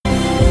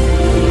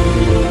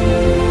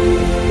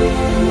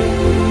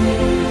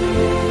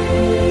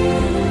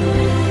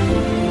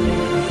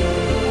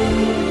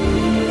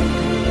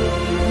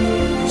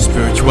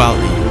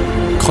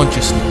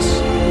consciousness,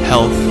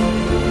 health,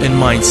 and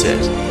mindset.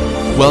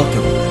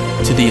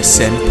 Welcome to the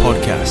Ascend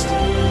Podcast.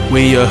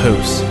 We're your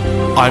hosts.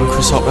 I'm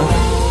Chris Hopper.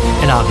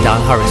 And I'm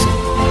Dan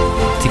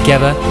Harrison.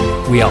 Together,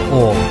 we are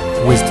all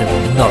wisdom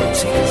and knowledge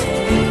seekers.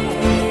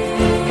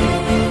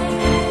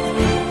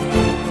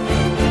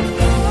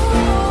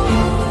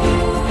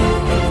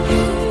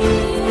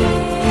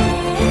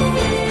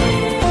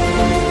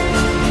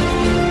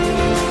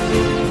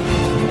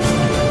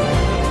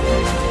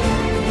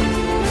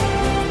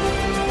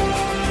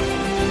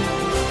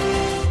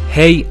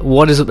 Hey,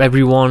 what is up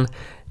everyone?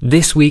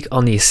 This week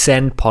on the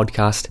Ascend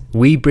Podcast,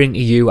 we bring to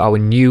you our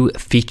new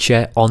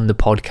feature on the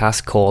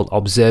podcast called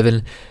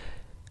Observing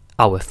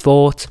Our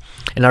Thoughts.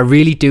 And I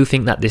really do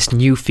think that this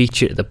new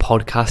feature of the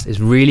podcast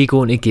is really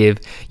going to give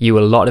you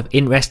a lot of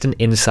interesting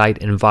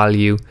insight and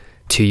value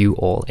to you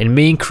all. And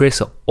me and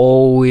Chris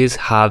always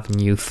have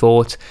new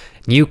thoughts,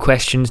 new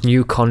questions,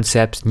 new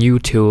concepts, new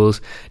tools,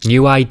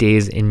 new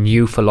ideas, and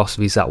new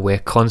philosophies that we're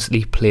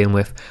constantly playing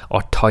with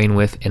or toying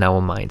with in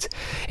our minds.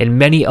 And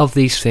many of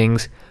these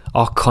things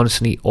are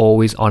constantly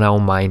always on our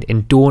mind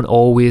and don't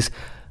always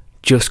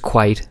just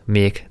quite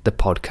make the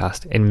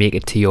podcast and make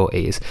it to your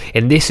ears.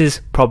 And this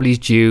is probably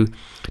due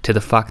to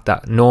the fact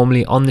that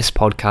normally on this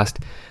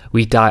podcast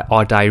we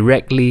are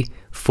directly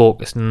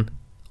focusing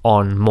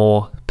on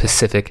more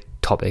specific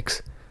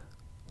topics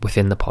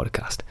within the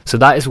podcast. So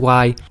that is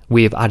why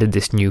we have added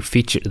this new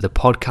feature to the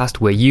podcast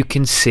where you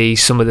can see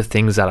some of the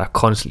things that are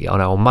constantly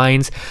on our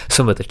minds,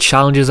 some of the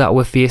challenges that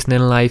we're facing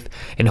in life,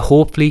 and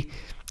hopefully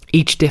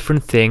each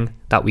different thing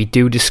that we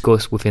do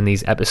discuss within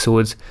these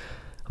episodes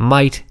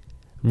might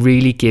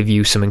really give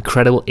you some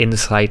incredible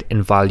insight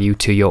and value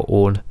to your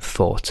own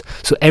thoughts.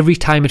 So every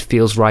time it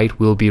feels right,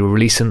 we'll be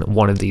releasing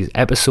one of these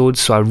episodes.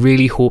 So I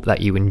really hope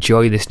that you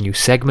enjoy this new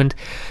segment,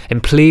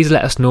 and please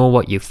let us know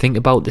what you think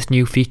about this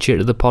new feature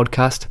of the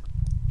podcast,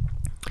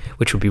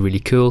 which would be really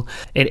cool.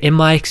 And in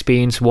my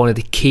experience, one of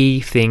the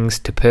key things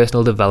to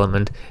personal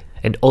development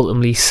and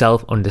ultimately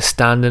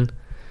self-understanding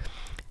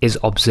is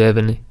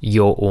observing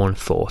your own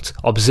thoughts,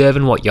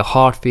 observing what your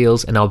heart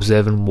feels and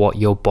observing what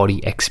your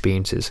body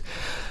experiences.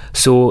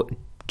 So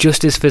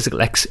just as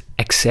physical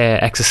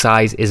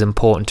exercise is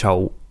important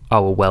to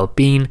our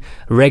well-being,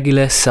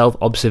 regular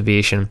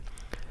self-observation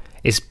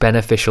is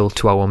beneficial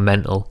to our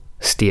mental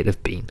state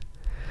of being.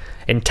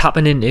 And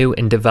tapping into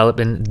and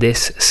developing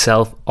this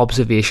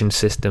self-observation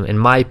system, in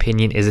my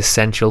opinion, is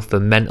essential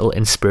for mental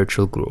and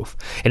spiritual growth.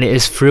 And it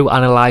is through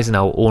analysing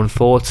our own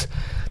thoughts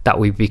that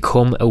we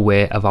become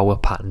aware of our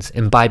patterns.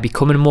 And by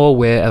becoming more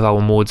aware of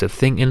our modes of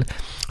thinking,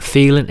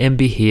 feeling and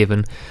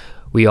behaving,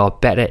 we are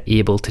better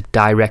able to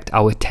direct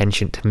our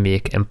attention to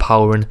make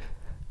empowering,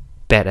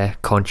 better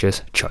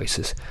conscious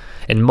choices.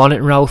 And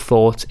monitoring our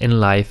thoughts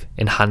in life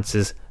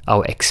enhances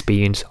our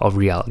experience of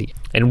reality.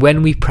 And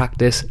when we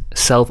practice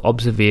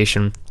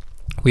self-observation,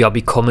 we are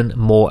becoming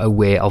more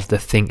aware of the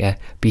thinker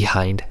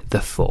behind the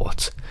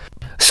thoughts.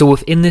 So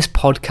within this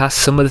podcast,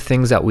 some of the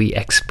things that we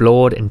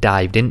explored and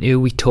dived into,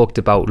 we talked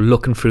about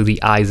looking through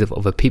the eyes of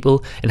other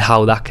people and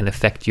how that can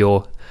affect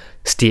your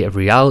state of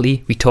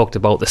reality. We talked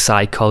about the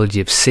psychology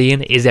of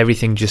seeing. Is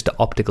everything just an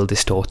optical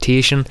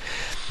distortion?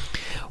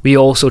 We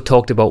also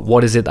talked about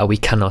what is it that we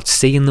cannot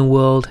see in the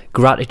world,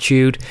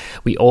 gratitude.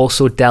 We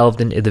also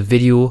delved into the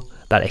video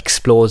that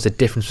explores the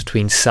difference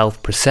between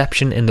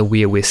self-perception and the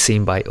way we're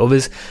seen by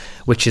others,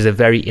 which is a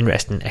very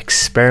interesting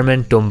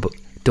experiment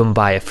done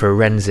by a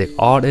forensic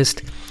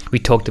artist. We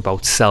talked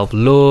about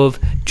self-love,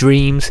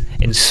 dreams,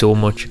 and so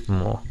much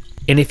more.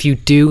 And if you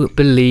do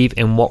believe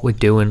in what we're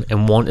doing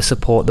and want to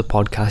support the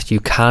podcast, you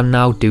can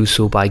now do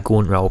so by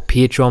going to our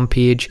Patreon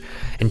page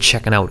and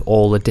checking out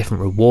all the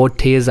different reward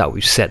tiers that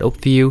we've set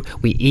up for you.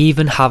 We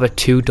even have a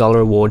 $2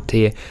 reward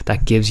tier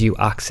that gives you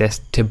access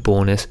to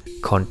bonus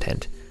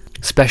content,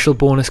 special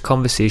bonus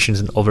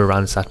conversations and other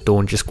rants that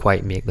don't just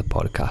quite make the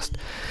podcast.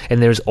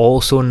 And there's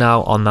also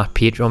now on that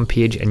Patreon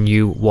page a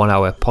new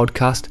 1-hour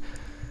podcast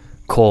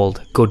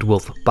called Good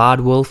Wolf, Bad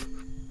Wolf,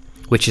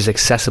 which is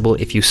accessible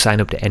if you sign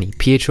up to any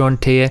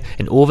Patreon tier.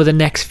 And over the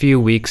next few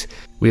weeks,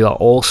 we are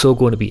also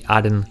going to be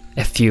adding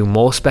a few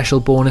more special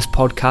bonus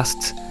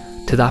podcasts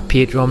to that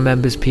Patreon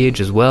members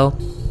page as well.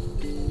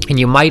 And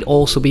you might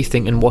also be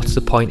thinking, what's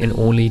the point in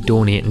only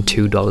donating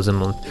 $2 a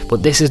month?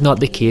 But this is not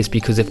the case,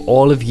 because if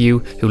all of you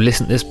who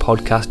listen to this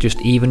podcast just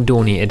even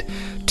donated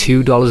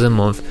 $2 a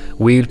month,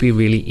 we would be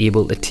really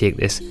able to take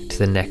this to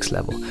the next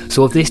level.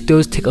 So if this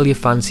does tickle your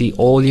fancy,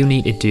 all you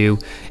need to do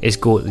is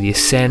go to the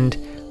Ascend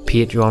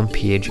Patreon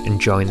page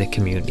and join the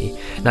community.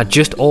 And I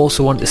just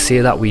also want to say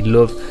that we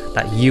love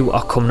that you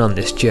are coming on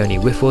this journey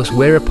with us.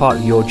 We're a part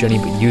of your journey,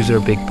 but you are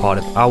a big part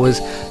of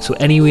ours. So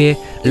anyway,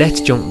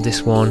 let's jump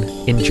this one.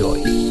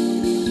 Enjoy.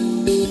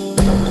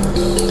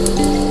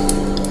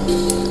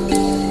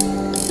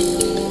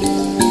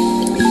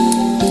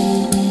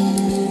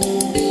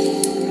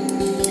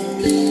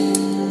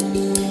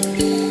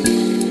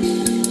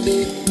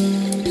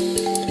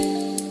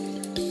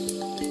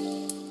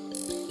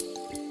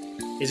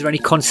 Is there any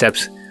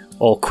concepts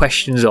or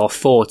questions or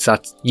thoughts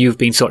that you've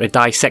been sort of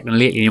dissecting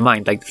lately in your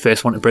mind, like the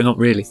first one to bring up,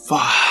 really?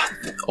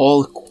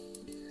 All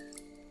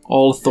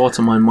the thoughts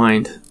on my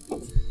mind,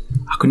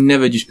 I could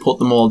never just put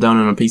them all down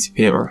on a piece of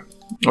paper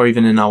or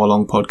even an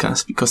hour-long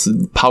podcast, because of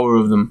the power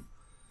of them.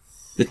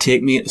 They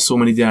take me into so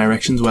many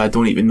directions where I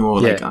don't even know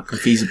I can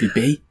feasibly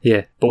be.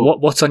 Yeah, but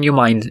what's on your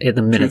mind at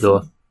the minute,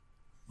 though?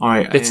 All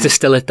right, let's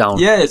distill it down.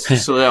 Yeah, let's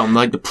distill it down.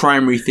 Like the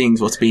primary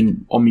things, what's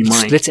been on my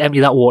mind. Let's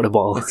empty that water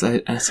bottle.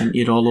 Let's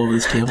empty it all over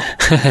this table.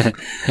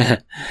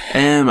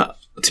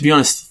 To be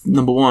honest,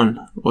 number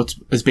one, what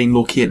has been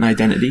locating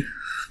identity.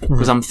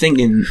 Because I'm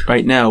thinking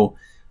right now,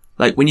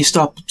 like when you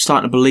starting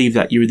to believe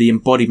that you're the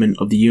embodiment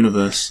of the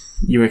universe,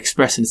 you're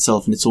expressing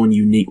itself in its own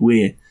unique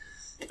way,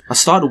 I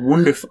start to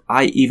wonder if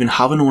I even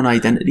have an own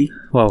identity.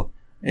 Wow.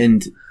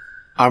 And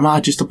am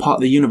I just a part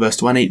of the universe?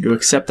 Do I need to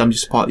accept I'm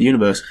just a part of the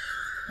universe?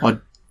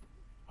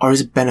 Or is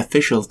it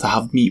beneficial to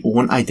have me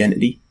own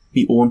identity,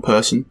 me own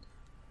person?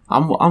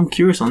 I'm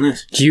curious on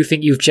this. Do you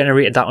think you've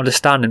generated that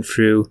understanding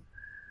through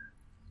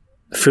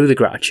the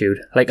gratitude?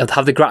 Like,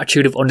 have the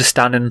gratitude of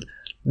understanding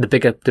the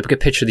bigger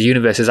picture of the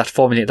universe, has that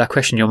formulated that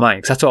question in your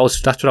mind? Because that's what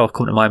I was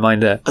coming to my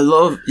mind there.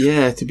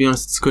 To be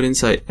honest, it's good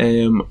insight.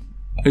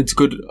 It's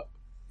good,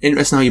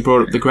 interesting how you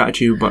brought up the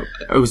gratitude, but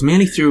it was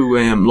mainly through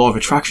law of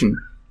attraction.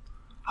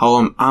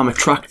 How I'm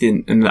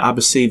attracting, and I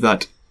perceive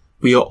that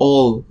we are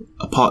all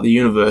a part of the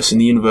universe,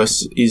 and the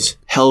universe is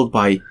held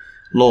by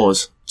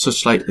laws,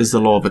 such like as the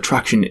law of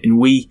attraction, and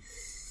we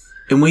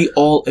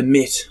all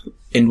emit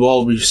and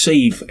all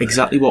receive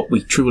exactly what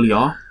we truly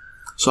are.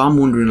 So I'm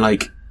wondering,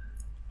 like,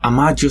 am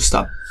I just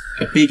a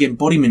big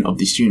embodiment of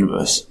this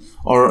universe,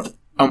 or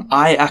am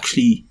I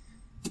actually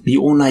my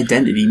own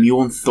identity, my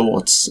own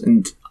thoughts?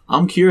 And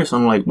I'm curious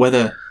on like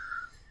whether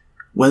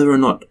or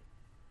not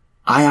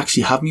I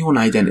actually have my own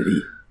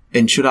identity,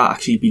 and should I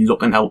actually be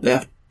looking out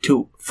there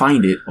to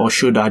find it, or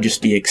should I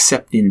just be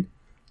accepting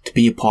to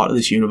be a part of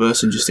this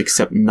universe and just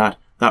accepting that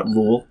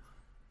role?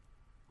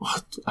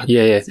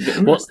 Yeah.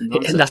 Well,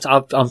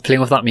 I'm playing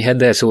with that in my head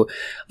there. So,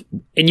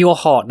 in your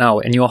heart now,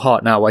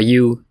 are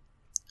you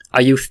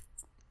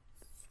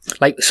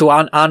like? So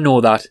I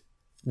know that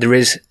there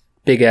is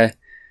bigger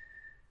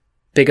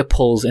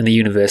pulls in the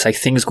universe, like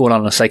things going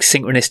on, like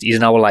synchronicities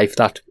in our life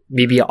that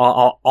maybe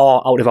are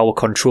out of our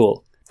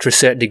control to a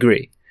certain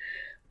degree.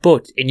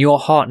 But in your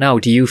heart now,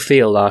 do you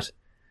feel that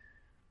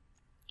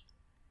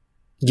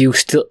you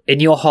still, in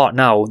your heart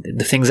now,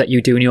 the things that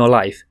you do in your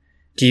life,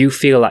 do you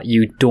feel that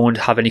you don't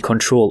have any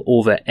control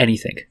over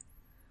anything?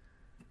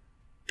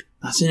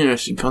 That's an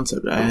interesting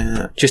concept.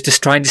 Just to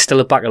try and distill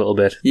it back a little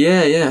bit.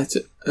 Yeah, that's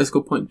a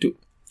good point.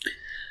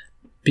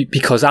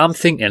 Because I'm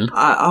thinking,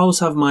 I always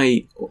have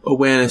my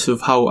awareness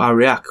of how I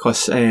react,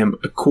 because a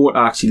quote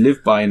I actually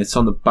live by, and it's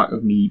on the back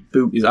of my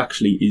boot,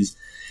 is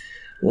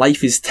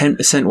life is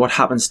 10% what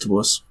happens to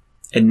us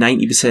and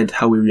 90%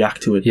 how we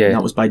react to it. Yeah. And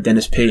that was by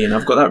Dennis P, and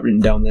I've got that written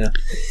down there.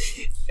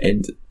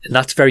 And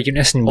that's very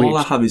interesting. All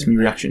I have is my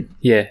reaction.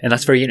 Yeah, and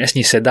that's very interesting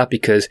you said that,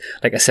 because,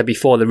 like I said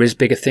before, there is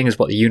bigger things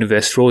what the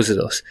universe throws at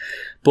us.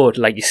 But,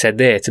 like you said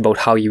there, it's about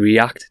how you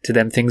react to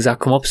them things that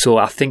come up. So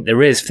I think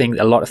there is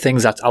a lot of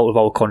things that's out of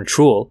our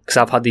control, because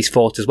I've had these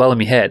thoughts as well in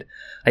my head.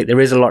 Like, there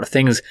is a lot of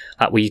things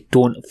that we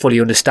don't fully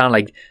understand.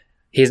 Like,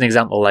 here's an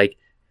example, like,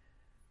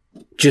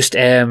 just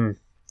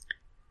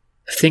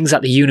things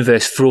that the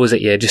universe throws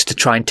at you just to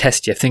try and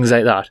test you, things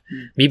like that.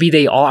 Maybe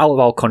they are out of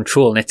our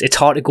control, and it's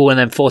hard to go in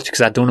them thoughts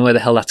because I don't know where the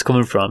hell that's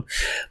coming from.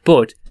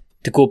 But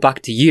to go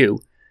back to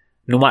you,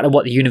 no matter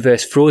what the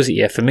universe throws at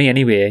you, for me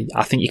anyway,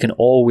 I think you can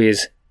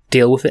always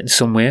deal with it in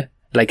some way.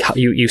 Like how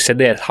you said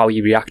there, how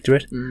you react to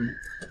it.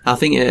 I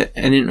think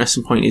an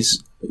interesting point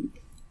is,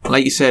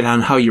 like you said,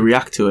 and how you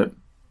react to it.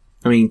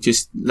 I mean,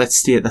 just let's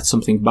state that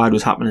something bad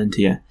was happening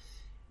to you,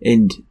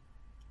 and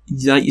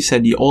like you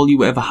said, all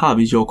you ever have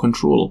is your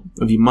control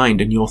of your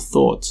mind and your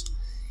thoughts.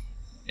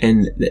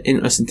 And the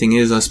interesting thing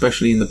is,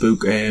 especially in the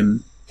book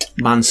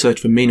Man's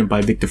Search for Meaning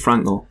by Viktor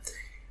Frankl,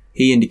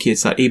 he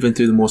indicates that even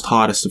through the most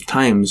hardest of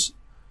times,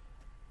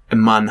 a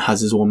man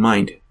has his own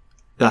mind.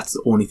 That's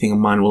the only thing a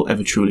man will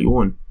ever truly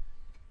own.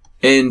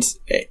 And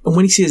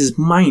when he says his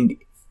mind,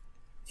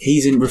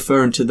 he's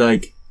referring to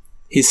like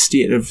his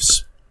state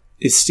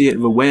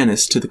of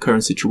awareness to the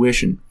current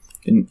situation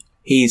and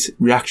his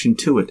reaction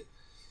to it.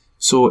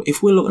 So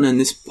if we're looking in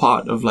this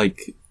part of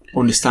like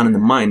understanding the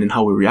mind and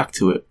how we react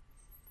to it,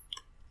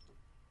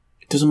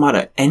 it doesn't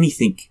matter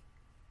anything.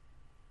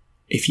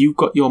 If you've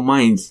got your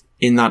mind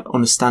in that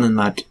understanding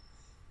that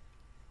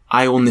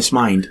I own this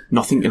mind,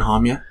 nothing can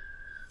harm you.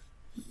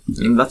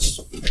 And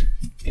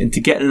to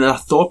get into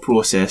that thought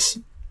process,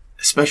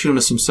 especially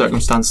under some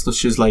circumstances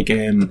such as like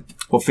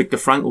what Viktor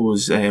Frankl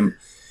was in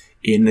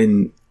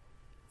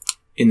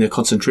the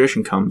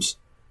concentration camps,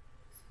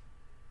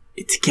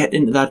 to get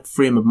into that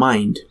frame of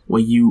mind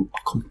where you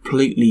are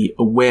completely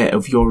aware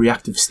of your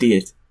reactive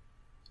state,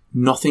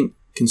 nothing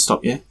can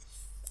stop you.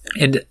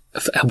 And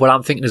what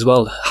I'm thinking as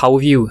well, how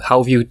have you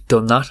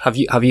done that?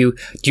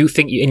 Do you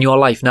think in your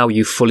life now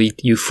you've fully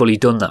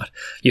done that?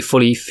 You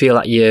fully feel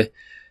that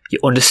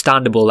you're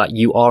understandable that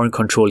you are in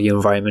control of your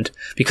environment,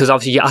 because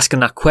obviously you're asking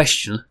that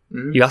question.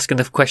 You're asking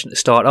the question to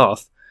start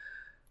off,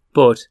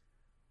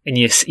 and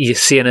you're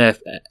seeing a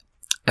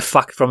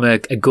fact from a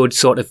good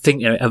sort of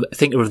thinker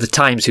of the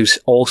times who's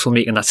also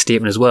making that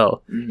statement as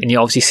well, and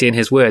you're obviously saying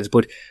his words.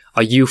 But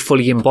are you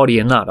fully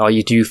embodying that, or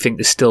do you think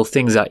there's still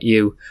things that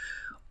you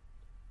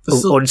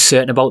are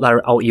uncertain about that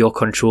are out of your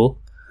control?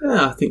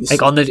 Yeah, I think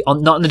like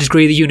not on the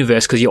degree of the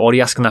universe, because you're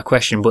already asking that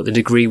question, but the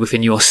degree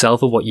within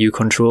yourself of what you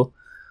control.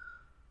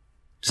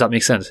 Does that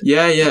make sense?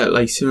 Yeah,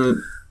 like, so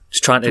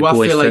just trying to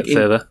go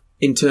further.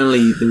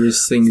 Internally, there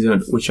is things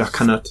which I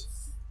cannot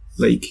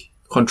like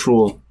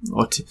control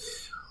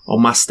or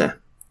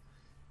master.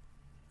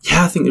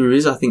 Yeah, I think there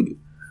is. I think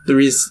there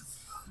is,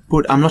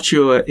 but I'm not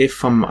sure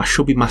if I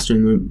should be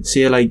mastering them.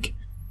 Say, like,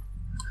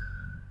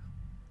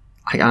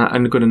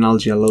 and a good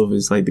analogy I love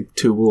is like the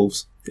two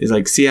wolves. It's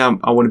like, see, I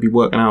want to be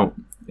working out,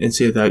 and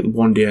say that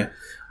one day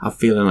I'm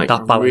feeling like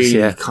that balance, I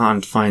really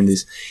can't find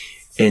this,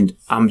 and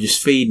I'm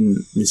just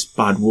feeding this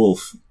bad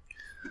wolf.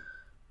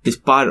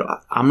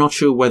 I'm not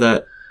sure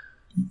whether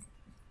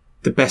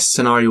the best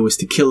scenario is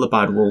to kill the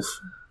bad wolf,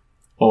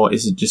 or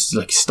is it just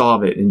like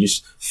starve it and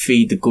just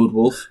feed the good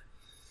wolf.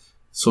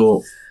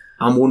 So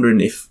I'm wondering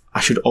if I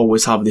should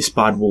always have this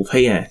bad wolf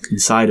here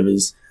inside of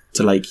us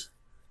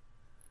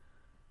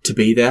to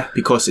be there,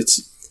 because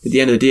it's, at the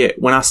end of the day,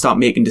 when I start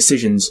making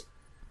decisions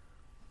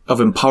of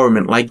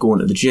empowerment, like going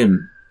to the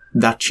gym,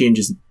 that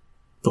changes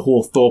the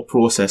whole thought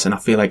process, and I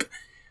feel like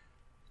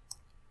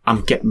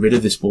I'm getting rid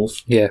of this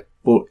wolf. Yeah.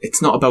 But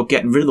it's not about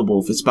getting rid of the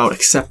wolf, it's about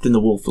accepting the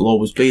wolf will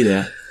always be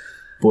there.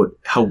 But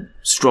how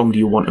strong do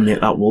you want to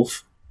make that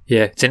wolf?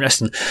 Yeah, it's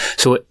interesting.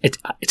 So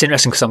it's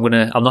interesting because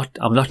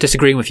I'm not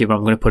disagreeing with you, but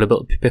I'm going to put a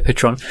bit of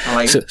picture on.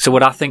 So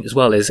what I think as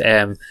well is,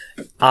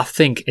 I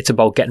think it's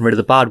about getting rid of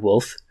the bad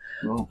wolf,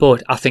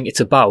 but I think it's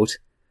about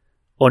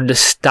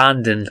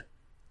understanding,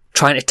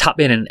 trying to tap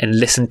in and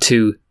listen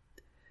to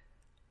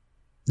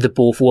the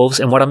both wolves.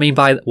 And what I mean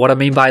by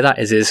that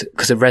is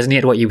because it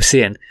resonated what you were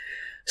saying.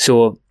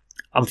 So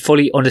I'm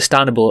fully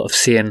understandable of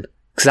saying,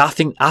 because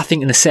I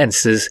think in a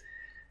sense there's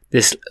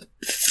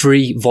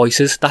three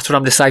voices. That's what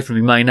I'm deciphering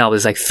in my mind now.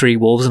 There's like three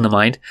wolves in the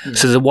mind.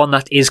 So there's the one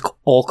that is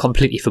all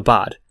completely for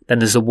bad. Then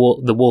there's the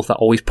wolf that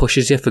always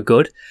pushes you for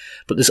good.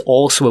 But there's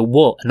also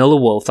another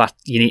wolf that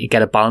you need to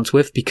get a balance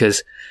with,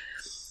 because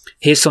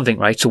here's something,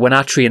 right? So when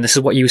I train, this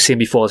is what you were saying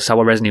before, this is how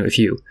I resonate with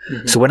you.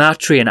 So when I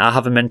train, I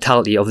have a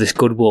mentality of this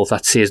good wolf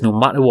that says, no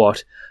matter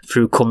what,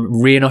 through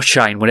come rain or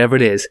shine, whatever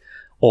it is,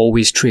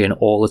 always train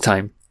all the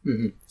time.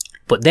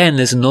 But then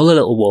there's another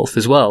little wolf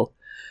as well,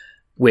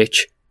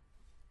 which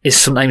is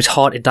sometimes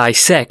hard to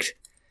dissect,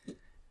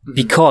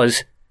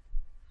 because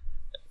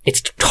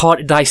it's hard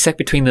to dissect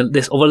between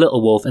this other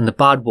little wolf and the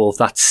bad wolf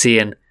that's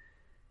saying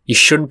you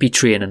shouldn't be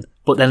training.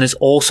 But then there's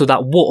also that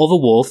other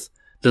wolf,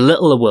 the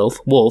little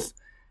wolf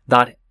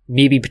that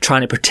maybe be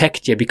trying to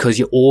protect you because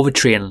you're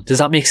overtraining. Does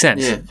that make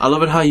sense? Yeah, I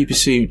love it how you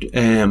perceived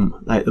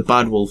like the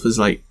bad wolf as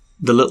like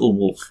the little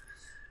wolf,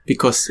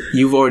 because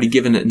you've already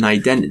given it an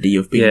identity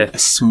of being a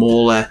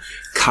smaller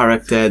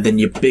character than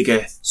your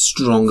bigger,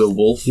 stronger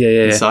wolf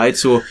inside.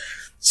 So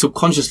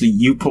subconsciously,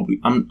 you probably,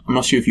 I'm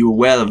not sure if you were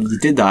aware of you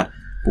did that,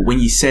 but when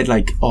you said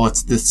like, oh,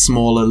 it's the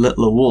smaller,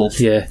 littler wolf,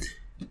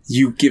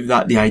 you give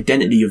that the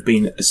identity of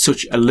being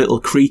such a little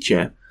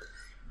creature,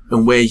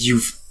 and where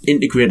you've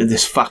integrated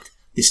this fact,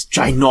 this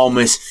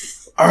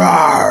ginormous,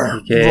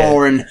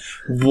 roaring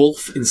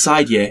wolf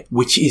inside you,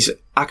 which is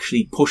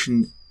actually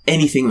pushing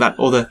anything that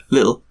other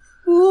little,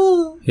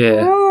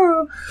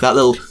 that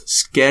little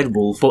scared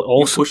wolf, but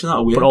also pushing that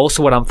away. But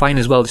also, what I'm finding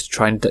as well is to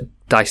try and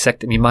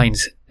dissect in my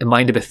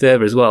mind a bit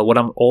further as well. What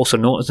I'm also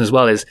noticing as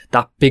well is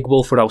that big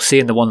wolf, what I was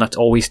saying, the one that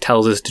always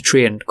tells us to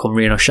train, come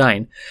rain or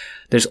shine.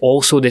 There's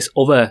also this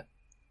other,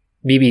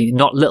 maybe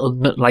not little,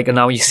 like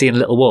now you're saying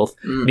little wolf,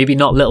 maybe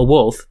not little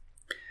wolf,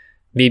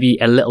 maybe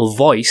a little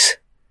voice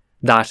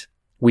that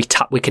we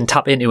can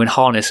tap into and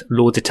harness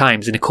loads of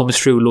times, and it comes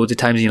through loads of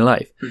times in your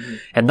life.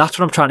 And that's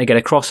what I'm trying to get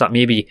across, that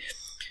maybe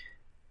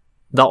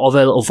that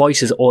other little voice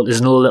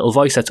there's another little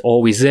voice that's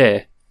always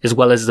there, as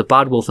well as the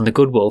bad wolf and the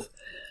good wolf,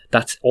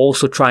 that's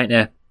also trying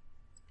to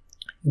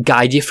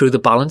guide you through the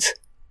balance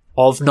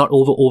of not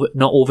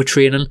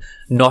overtraining,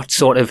 not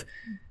sort of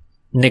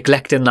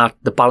neglecting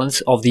the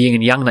balance of the yin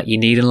and yang that you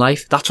need in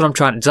life. That's what I'm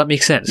trying. Does that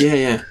make sense?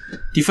 Yeah. Do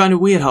you find it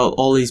weird how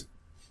all these,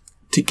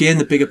 to gain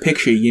the bigger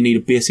picture, you need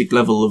a basic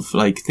level of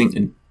like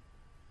thinking?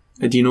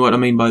 Do you know what I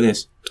mean by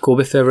this? Go a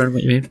bit further in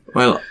what you mean.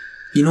 Well,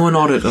 in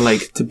order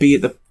to be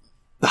at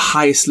the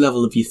highest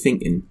level of your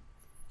thinking,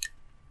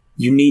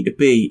 you need to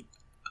be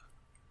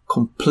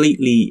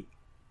completely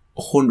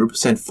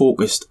 100%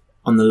 focused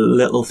on the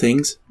little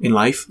things in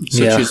life,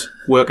 such as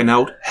working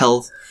out,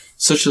 health,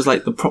 such as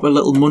like the proper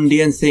little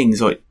mundane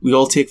things like we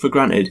all take for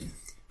granted.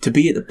 To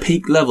be at the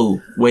peak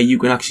level where you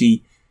can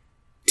actually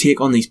take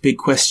on these big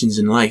questions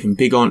in life and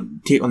take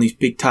on these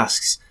big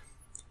tasks,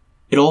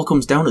 it all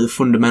comes down to the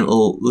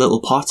fundamental little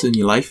parts in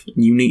your life,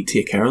 and you need to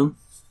take care of them.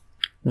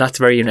 That's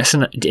very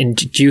interesting. And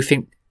do you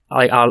think,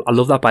 I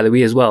love that, by the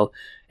way, as well,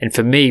 And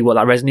for me, what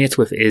that resonates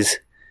with is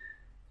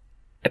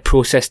a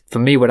process. For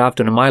me, what I've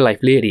done in my life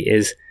lately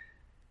is,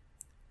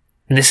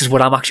 and this is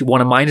what I'm actually one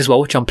of mine as well,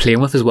 which I'm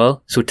playing with as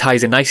well, so it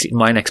ties in nicely to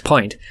my next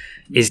point,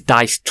 is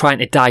trying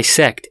to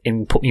dissect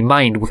and put my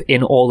mind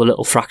within all the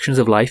little fractions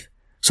of life.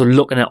 So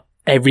looking at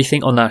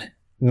everything on that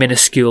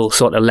minuscule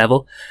sort of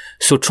level.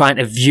 So trying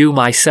to view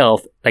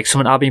myself, like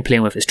something I've been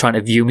playing with is trying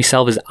to view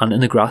myself as an ant in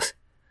the grass.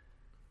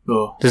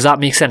 Oh. Does that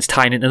make sense,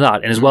 tying into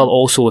that? And as well,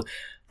 also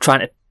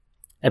trying to,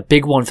 a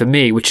big one for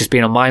me, which has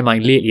been on my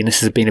mind lately, and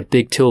this has been a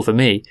big tool for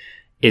me,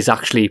 is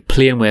actually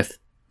playing with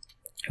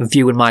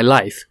viewing my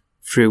life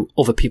through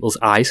other people's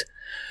eyes.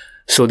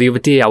 So the other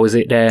day I was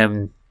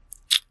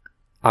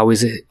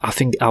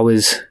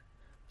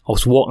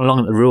walking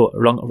along the road,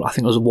 I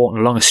think I was walking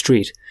along a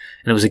street,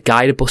 and there was a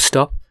guy at a bus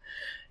stop,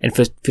 and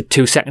for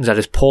 2 seconds I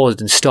just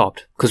paused and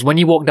stopped, because when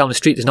you walk down the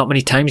street there's not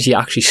many times you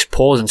actually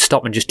pause and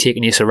stop and just take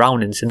in your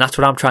surroundings, and that's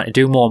what I'm trying to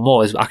do more and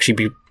more, is actually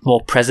be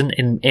more present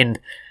in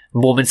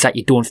moments that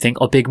you don't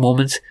think are big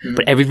moments.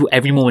 But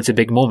every moment's a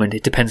big moment.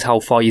 It depends how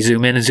far you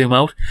zoom in and zoom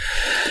out.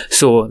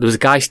 So there was a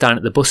guy standing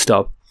at the bus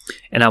stop,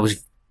 and I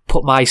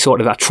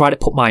tried to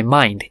put my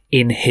mind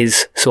in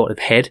his sort of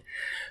head.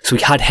 So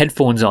he had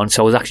headphones on,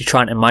 so I was actually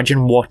trying to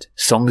imagine what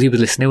songs he was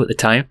listening to at the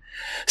time.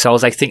 So I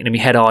was like thinking in my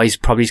head, he's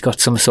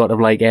got some sort of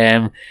like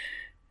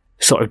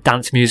sort of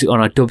dance music on,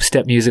 or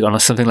dubstep music on, or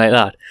something like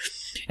that.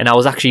 And I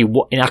was actually,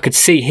 and I could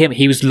see him,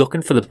 he was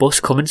looking for the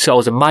bus coming, so I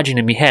was imagining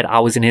in my head, I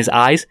was in his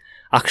eyes,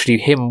 actually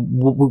him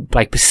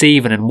like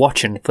perceiving and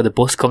watching for the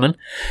bus coming.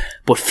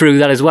 But through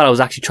that as well, I was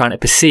actually trying to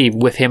perceive,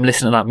 with him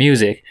listening to that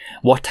music,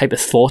 what type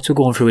of thoughts were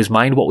going through his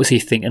mind. What was he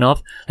thinking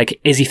of?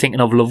 Like, is he thinking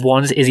of loved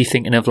ones? Is he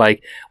thinking of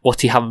like,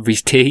 what's he having for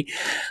his tea?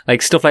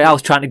 Like stuff like that. I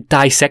was trying to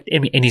dissect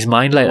in his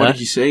mind like that. What did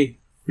you see?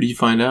 What did you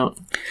find out?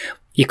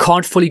 You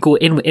can't fully go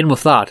in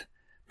with that.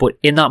 But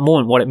in that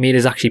moment, what it made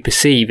us actually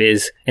perceive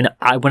is, and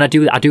when I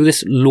do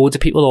this loads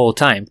of people all the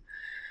time.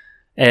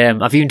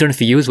 I've even done it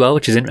for you as well,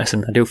 which is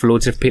interesting. I do it for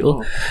loads of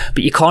people,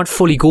 but you can't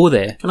fully go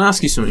there. Can I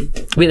ask you something?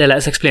 Wait there,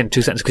 let's explain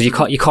 2 seconds, because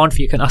you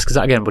can ask us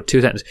that again, but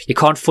 2 seconds. You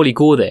can't fully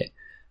go there,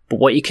 but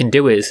what you can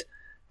do is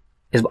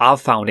what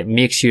I've found, it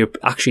makes you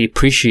actually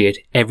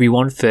appreciate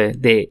everyone for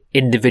their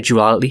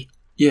individuality.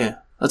 Yeah,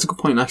 that's a good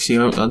point.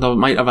 Actually, that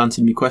might have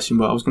answered my question,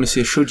 but I was going to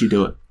say, should you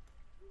do it?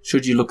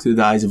 Should you look through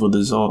the eyes of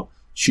others, or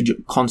should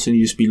you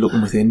constantly just be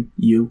looking within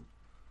you?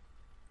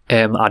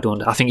 I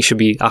don't. I think it should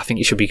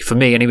be for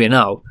me anyway.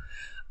 Now,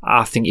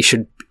 I think it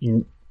should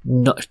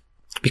not,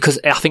 because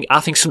I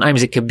think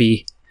sometimes it can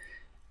be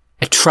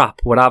a trap.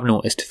 What I've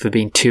noticed for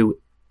being too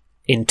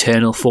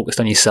internal,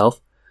 focused on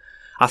yourself.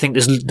 I think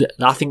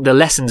the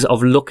lessons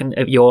of looking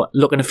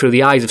through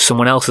the eyes of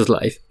someone else's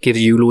life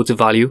gives you loads of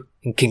value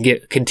and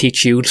can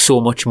teach you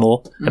so much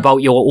more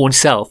about your own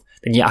self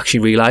than you actually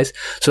realise.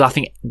 So I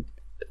think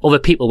other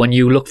people, when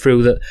you look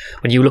through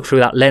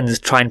that lens,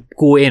 try and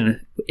go in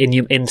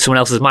someone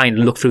else's mind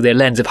and look through their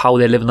lens of how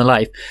they're living their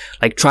life.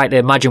 Like, try to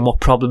imagine what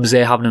problems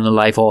they're having in their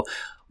life, or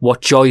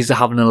what joys they're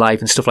having in their life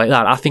and stuff like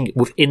that. I think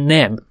within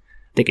them,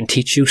 they can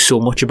teach you so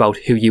much about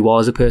who you are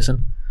as a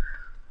person.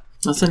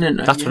 That's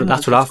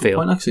what I feel.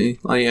 Point, actually,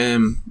 like, I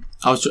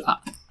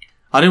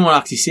didn't want to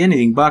actually say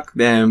anything back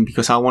then,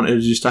 because I wanted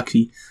to just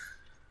actually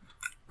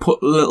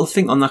put a little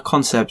thing on that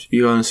concept, to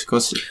be honest,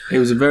 because it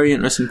was a very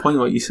interesting point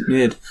what you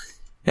made.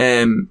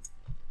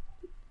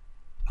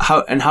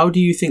 How do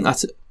you think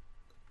that's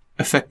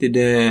affected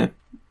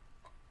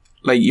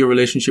like your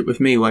relationship with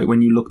me, like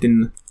when you looked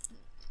in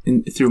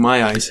through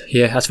my eyes?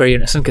 Yeah, that's very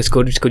interesting. It's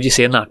good you're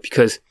saying that,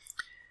 because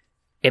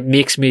it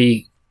makes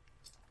me,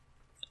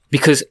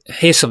 because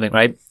here's something,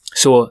 right?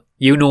 So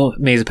you know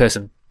me as a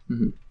person,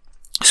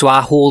 so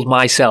I hold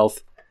myself,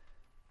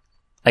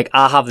 like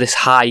I have this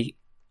high,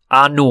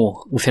 I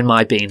know within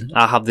my being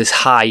I have this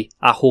high,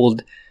 I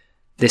hold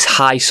this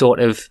high sort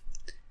of,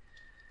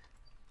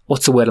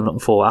 what's the word I'm looking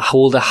for? I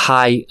hold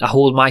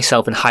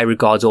myself in high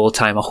regards all the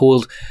time. I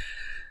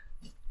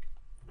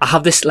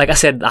have this, like I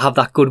said, I have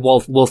that good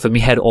wolf in my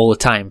head all the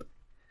time.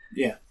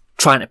 Yeah.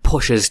 Trying to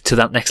push us to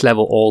that next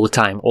level all the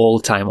time,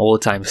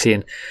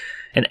 seeing,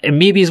 and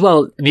maybe as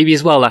well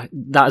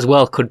that as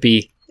well could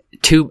be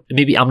too,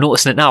 maybe I'm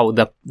noticing it now,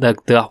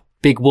 the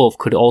big wolf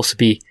could also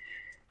be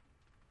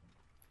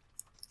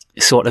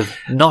sort of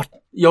not,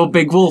 your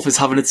big wolf is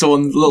having its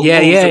own little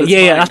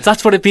yeah.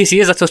 That's what it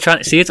basically is. That's what I was trying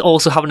to say. It's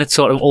also having its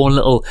sort of own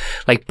little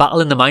like battle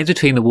in the minds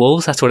between the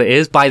wolves. That's what it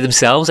is, by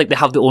themselves. Like, they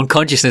have their own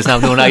consciousness and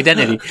have their own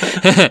identity.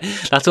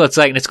 That's what it's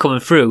like, and it's coming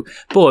through.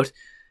 But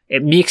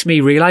it makes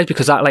me realise,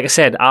 because like I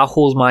said, I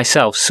hold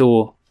myself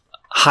so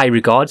high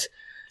regards,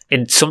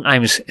 and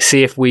sometimes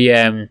say if we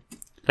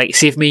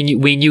if me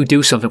and you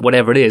do something,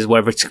 whatever it is,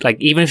 whether it's like,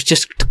 even if it's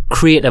just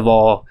creative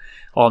or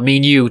me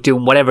and you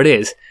doing whatever it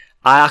is,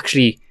 I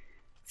actually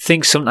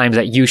think sometimes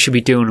that you should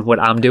be doing what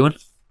I'm doing.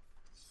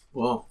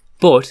 Whoa.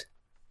 But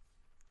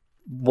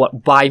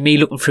by me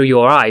looking through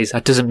your eyes,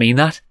 that doesn't mean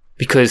that,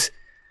 because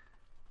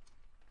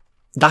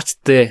that's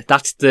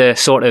the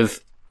sort of,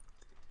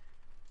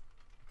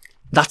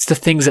 that's the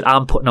things that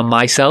I'm putting on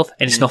myself,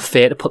 and it's not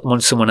fair to put them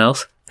on someone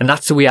else. And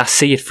that's the way I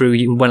see it through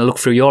you when I look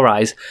through your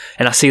eyes,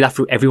 and I see that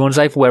through everyone's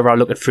life, whether I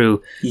look at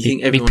through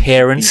my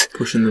parents,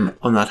 pushing them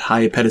on that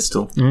higher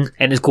pedestal.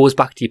 And it goes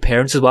back to your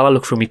parents as well. I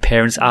look through my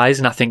parents' eyes,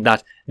 and I think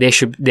that they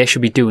should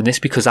be doing this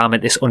because I'm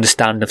at this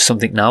understanding of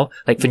something now.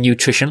 Like for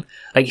nutrition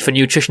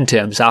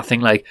terms, I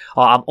think like,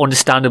 oh, I'm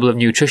understandable of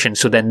nutrition,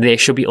 so then they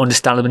should be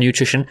understandable of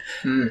nutrition.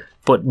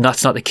 But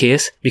that's not the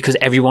case because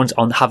everyone's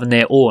on having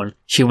their own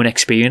human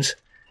experience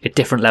at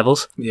different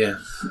levels. Yeah.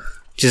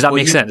 Does that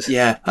make sense?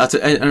 Yeah,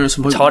 it's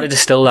hard to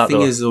distill that. The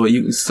thing is, though,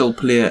 you can still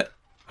play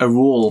a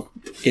role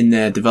in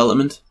their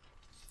development,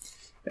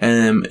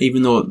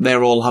 even though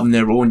they're all having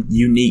their own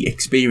unique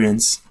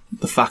experience.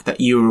 The fact that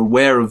you're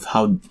aware of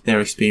how their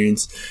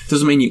experience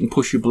doesn't mean you can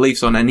push your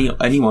beliefs on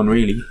anyone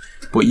really,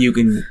 but you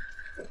can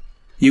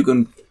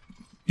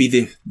be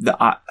the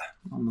I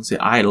won't say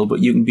idol, but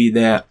you can be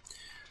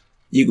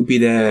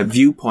their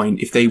viewpoint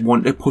if they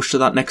want to push to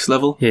that next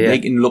level. Yeah. They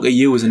can look at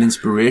you as an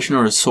inspiration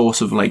or a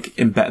source of like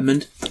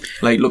embetterment.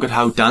 Like look at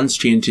how Dan's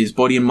changed his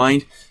body and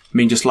mind. I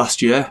mean, just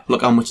last year,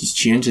 look how much he's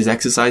changed his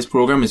exercise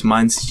program, his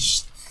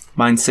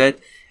mindset.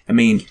 I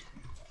mean,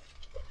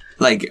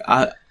 like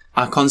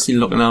I constantly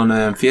looking on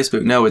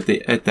Facebook now at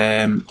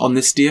the on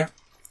this year,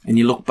 and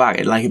you look back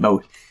at like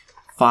about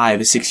 5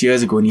 or 6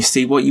 years ago, and you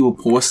see what you were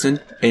posting,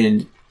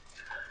 and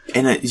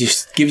it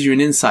just gives you an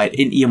insight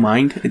into your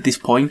mind at this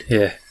point.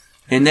 Yeah.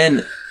 And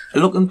then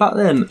looking back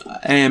then,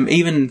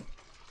 even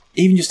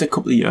just a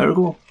couple of years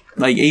ago,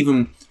 like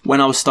even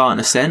when I was starting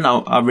Ascend,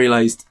 I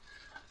realised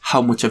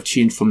how much I've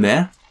changed from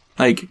there.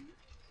 Like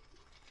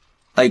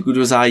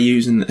was I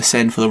using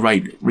Ascend for the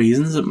right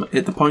reasons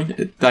at the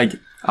point? Like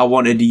I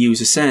wanted to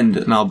use Ascend,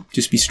 and I'll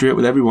just be straight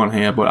with everyone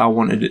here, but I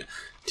wanted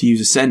to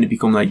use Ascend to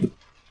become like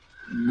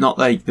not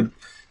like the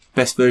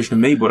best version of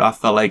me, but I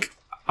felt like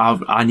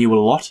I knew a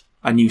lot.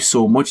 I knew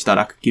so much that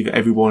I could give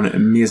everyone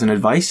amazing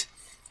advice.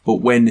 But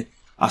when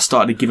I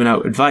started giving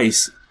out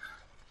advice,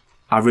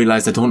 I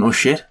realised I don't know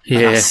shit. Yeah.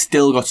 And I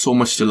still got so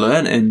much to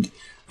learn, and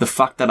the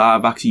fact that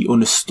I've actually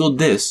understood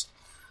this,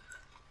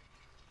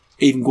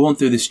 even going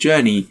through this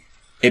journey,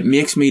 it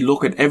makes me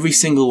look at every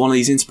single one of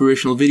these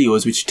inspirational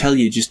videos which tell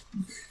you just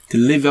to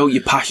live out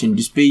your passion,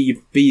 just be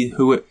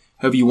whoever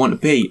you want to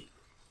be.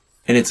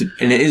 And it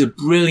is a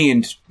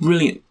brilliant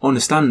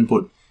understanding,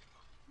 but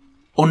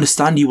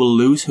understand you will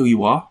lose who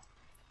you are.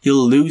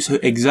 You'll lose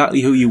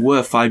exactly who you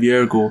were 5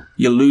 years ago.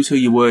 You'll lose who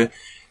you were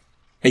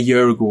a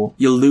year ago.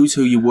 You'll lose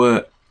who you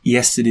were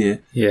yesterday.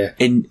 Yeah.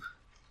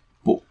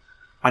 But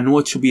I know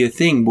it should be a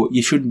thing, but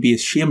you shouldn't be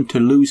ashamed to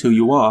lose who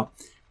you are.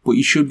 But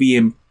you should be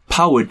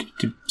empowered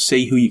to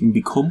see who you can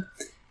become.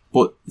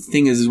 But the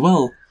thing is as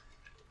well,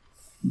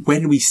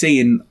 when we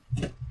seeing,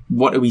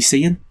 what are we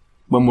seeing?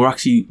 When we're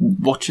actually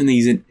watching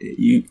these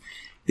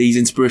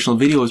inspirational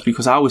videos,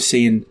 because I was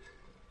seeing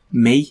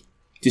me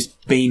just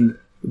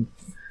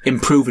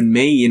improving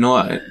me, you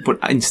know, but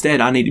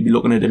instead I need to be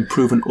looking at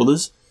improving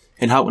others.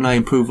 And how can I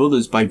improve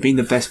others? By being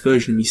the best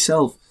version of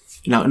myself.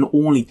 And I can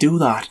only do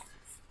that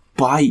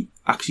by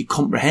actually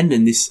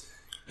comprehending this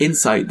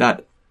insight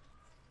that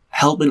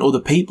helping other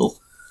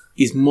people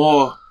gives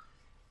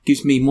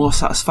me more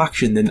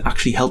satisfaction than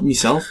actually helping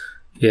myself.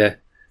 Yeah.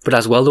 But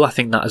as well though, I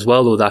think that as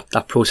well though,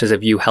 that process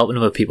of you helping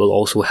other people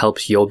also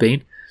helps your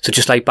being. So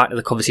just like back to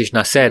the conversation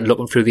I said,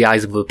 looking through the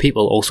eyes of other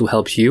people also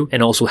helps you,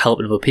 and also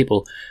helping other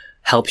people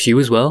helps you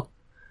as well.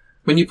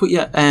 When you put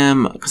your,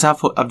 because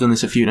I've done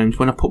this a few times,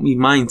 when I put my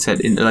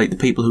mindset into like the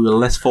people who are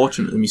less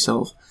fortunate than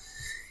myself,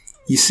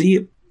 you see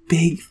a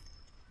big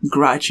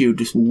gratitude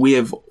just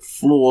wave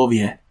flow over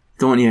you,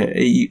 don't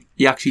you?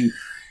 You actually,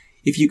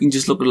 if you can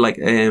just look at like,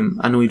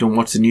 I know you don't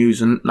watch the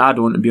news, and I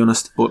don't, to be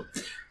honest, but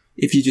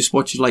if you just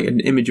watch like an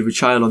image of a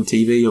child on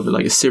TV of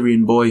like a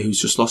Syrian boy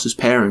who's just lost his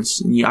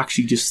parents, and you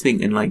actually just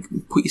think and like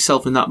put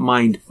yourself in that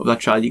mind of that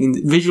child, you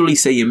can visually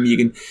see him, you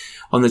can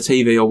on the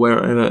TV or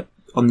wherever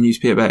on the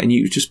newspaper, and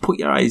you just put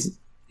your eyes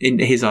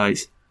into his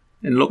eyes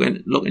and look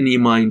into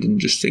your mind and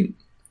just think,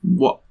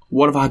 what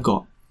have I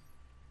got?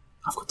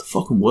 I've got the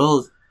fucking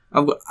world.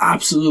 I've got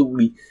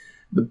absolutely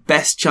the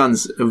best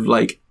chance of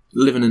like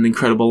living an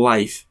incredible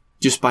life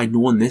just by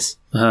knowing this.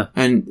 Uh-huh.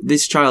 And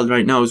this child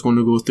right now is going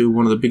to go through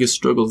one of the biggest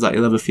struggles that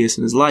he'll ever face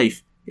in his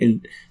life.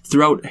 And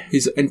throughout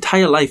his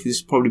entire life,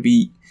 this will probably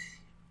be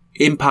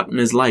impacting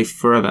his life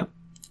forever.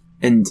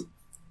 And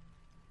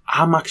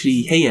I'm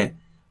actually here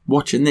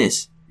watching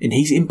this, and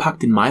he's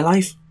impacting my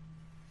life.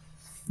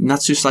 And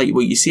that's just like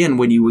what you're saying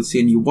when you were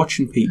saying you're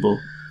watching people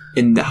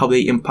and how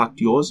they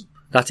impact yours.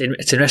 It's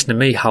interesting to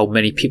me how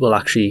many people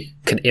actually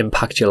can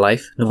impact your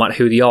life, no matter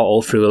who they are,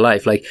 all through their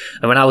life. Like,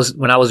 and when I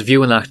was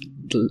viewing that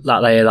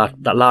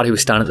lad who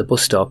was standing at the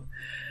bus stop,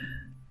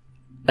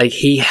 like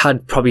he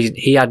had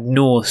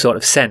no sort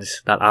of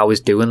sense that I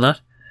was doing that.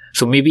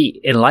 So maybe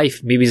in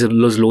life, maybe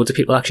there's loads of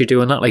people actually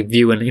doing that, like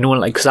viewing, you know,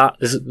 like, because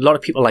there's a lot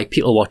of people like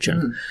people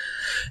watching.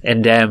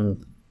 And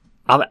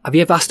have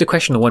you ever asked the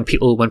question of when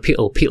people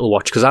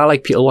watch? Because I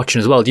like people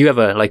watching as well. Do you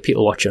ever like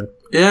people watching?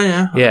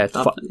 Yeah, yeah,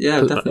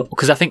 definitely.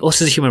 Because I think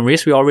us as a human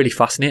race, we are really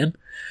fascinating.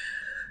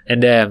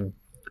 And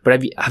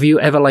But have you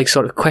ever like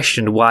sort of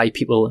questioned why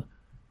people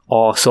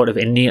are sort of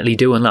innately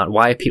doing that?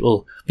 Why are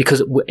people,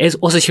 because as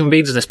us as human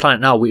beings on this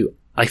planet now, we,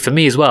 like for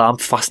me as well, I'm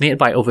fascinated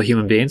by other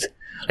human beings.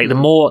 Like the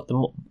more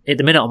at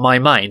the minute on my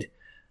mind,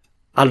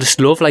 I just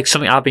love like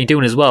something I've been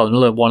doing as well.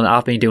 Another one that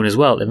I've been doing as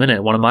well at the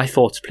minute, one of my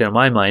thoughts playing on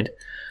my mind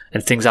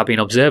and things I've been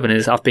observing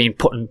is I've been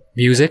putting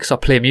music, so I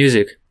play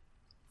music.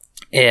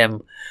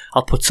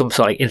 I'll put some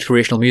sort of like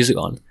inspirational music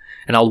on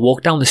and I'll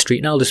walk down the street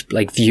and I'll just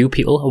like view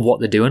people and what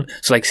they're doing.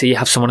 So like say you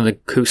have someone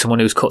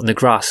who's cutting the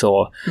grass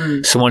or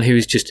someone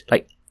who's just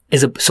like,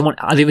 the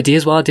other day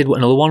as well I did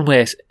another one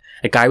where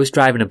a guy was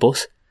driving a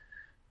bus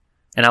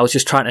and I was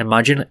just trying to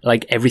imagine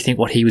like everything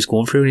what he was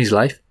going through in his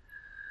life.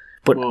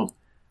 But Whoa.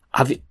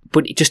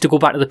 But just to go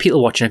back to the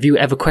people watching, have you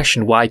ever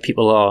questioned why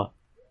people are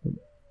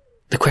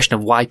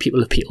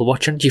people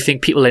watching? Do you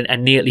think people are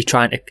innately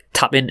trying to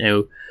tap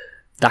into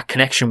that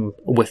connection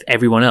with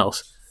everyone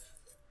else?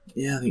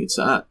 Yeah, I think it's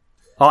that.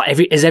 Or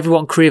is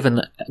everyone craving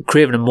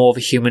a more of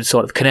a human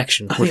sort of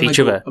connection with each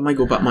other? I might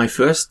go back to my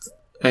first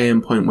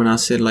point when I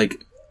said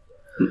like,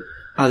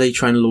 are they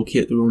trying to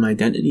locate their own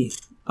identity?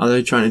 Are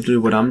they trying to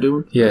do what I'm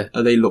doing? Yeah.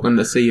 Are they looking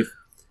to see if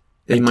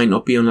they might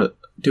not be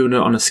doing it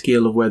on a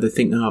scale of where they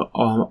think,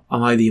 oh,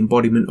 am I the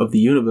embodiment of the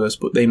universe?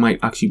 But they might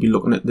actually be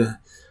looking at their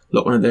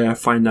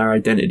find their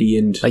identity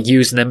and like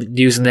using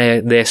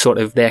their sort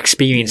of their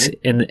experience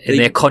in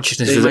their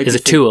consciousness as a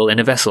tool in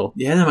a vessel.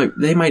 Yeah,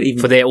 they might even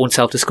for their own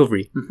self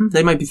discovery. Mm-hmm.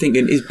 They might be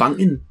thinking, is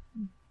banking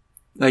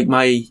like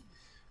going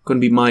to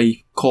be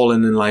my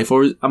calling in life,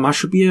 or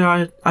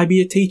I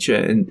be a teacher?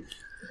 And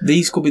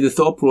these could be the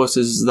thought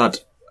processes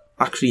that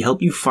actually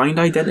help you find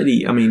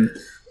identity. I mean,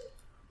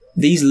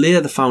 these lay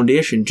the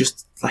foundation.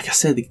 Just like I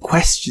said, the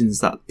questions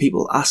that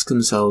people ask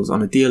themselves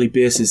on a daily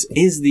basis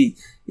is the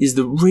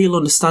real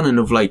understanding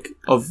of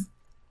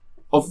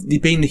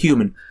being the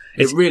human.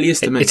 It really is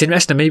to me. It's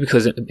interesting to me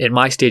because in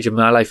my stage of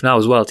my life now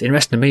as well, it's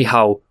interesting to me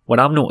how what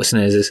I'm noticing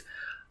is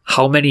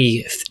how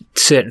many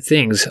certain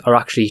things are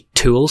actually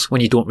tools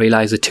when you don't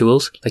realise the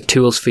tools, like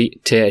tools for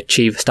to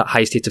achieve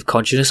high states of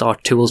consciousness, or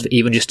tools for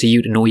even just to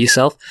you to know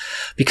yourself.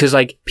 Because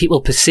like people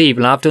perceive,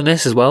 and I've done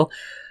this as well,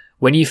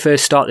 when you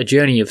first start the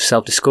journey of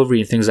self-discovery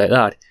and things like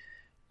that,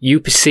 you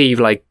perceive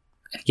like,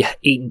 yeah,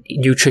 eating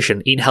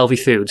nutrition, eating healthy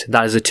foods,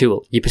 that is a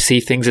tool. You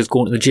perceive things as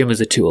going to the gym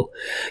as a tool.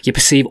 You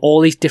perceive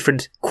all these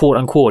different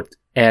quote-unquote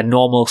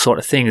normal sort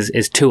of things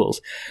as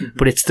tools. Mm-hmm.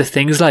 But it's the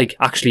things like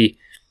actually,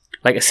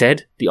 like I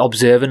said, the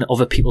observing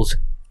other people's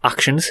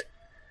actions,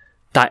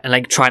 that and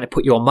like trying to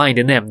put your mind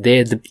in them.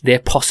 They're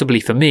possibly,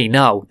 for me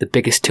now, the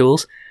biggest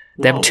tools.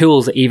 Whoa. Them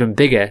tools are even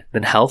bigger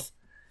than health.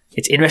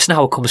 It's interesting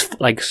how it comes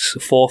like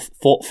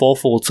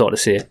fourfold, sort of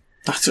say.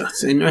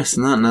 That's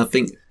interesting, that, and I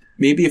think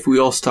maybe if we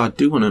all start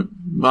doing it,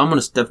 well, I'm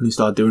going to definitely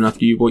start doing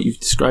after what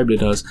you've described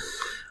it as.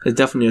 It's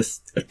definitely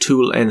a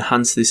tool to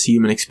enhance this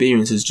human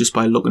experience, is just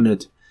by looking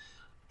at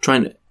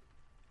trying to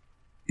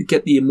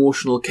get the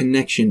emotional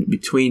connection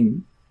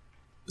between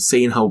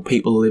seeing how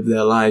people live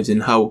their lives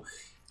and how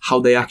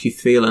they actually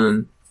feel,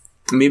 and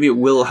maybe it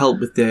will help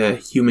with their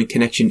human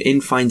connection in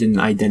finding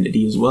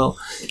identity as well.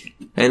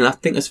 And I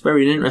think that's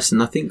very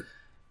interesting. I think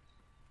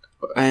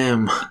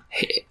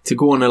to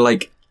go on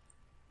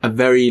a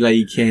very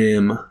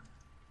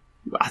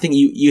I think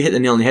you hit the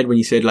nail on the head when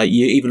you said like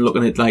you're even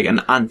looking at like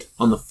an ant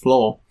on the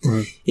floor,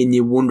 and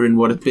you're wondering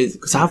what it is.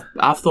 Because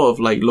I've thought of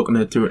like looking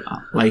at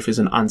life as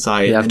an ant's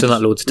eye. Yeah, I've done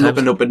that loads of times.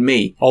 Looking up at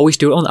me. I always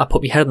do it I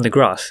put my head in the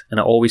grass, and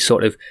I always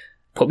sort of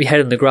put my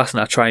head in the grass,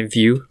 and I try and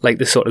view like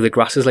the sort of the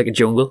grass is like a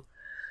jungle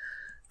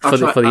for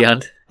the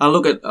ant. I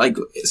look at like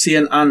see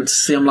an ant.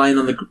 See I'm lying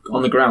on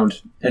the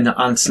ground, and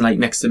the ant's like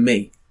next to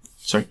me.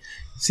 Sorry.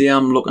 See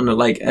I'm looking at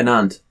like an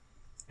ant,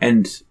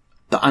 and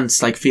the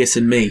ant's like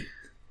facing me.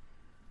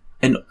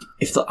 And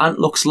if the ant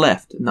looks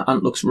left and the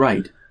ant looks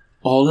right,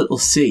 all it'll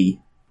see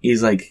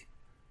is like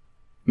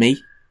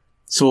me.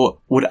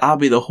 So would I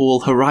be the whole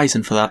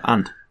horizon for that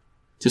ant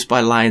just by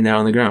lying there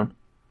on the ground?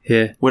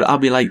 Yeah. Would I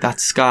be like that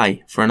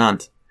sky for an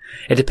ant?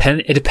 It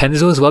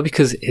depends though as well,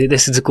 because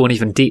this is going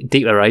even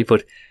deeper, right?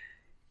 But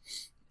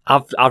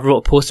I've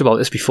wrote a post about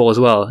this before as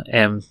well.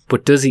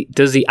 But does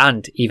the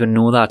ant even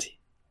know that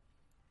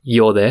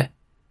you're there?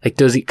 Like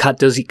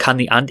can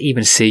the ant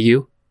even see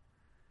you?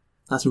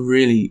 That's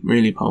really,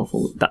 really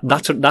powerful.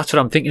 That's what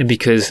I'm thinking,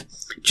 because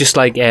just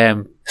like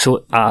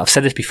so I've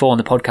said this before on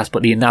the podcast,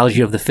 but the analogy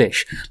of the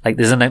fish, like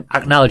there's an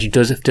analogy: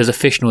 does a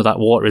fish know that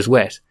water is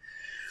wet?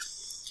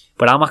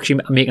 But I'm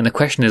actually making the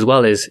question as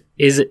well: is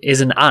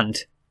an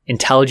ant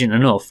intelligent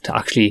enough to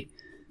actually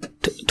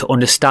to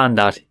understand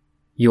that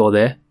you're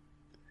there?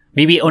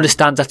 Maybe it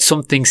understands that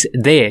something's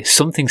there,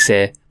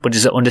 but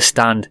does it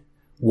understand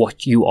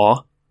what you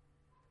are?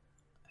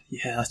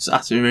 Yeah,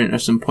 that's a really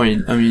interesting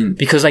point. I mean,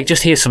 because like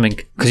just hear something,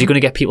 because you're going to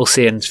get people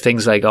saying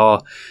things like,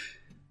 "Oh,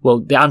 well,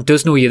 the ant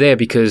does know you're there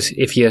because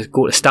if you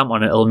go to stamp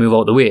on it, it'll move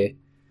out of the way."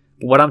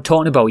 But what I'm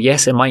talking about,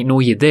 yes, it might know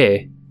you're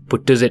there,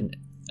 but does it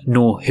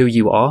know who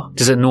you are?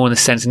 Does it know in the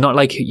sense, not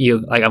like you,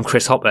 like I'm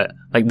Chris Hopper,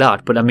 like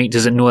that, but I mean,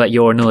 does it know that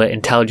you're another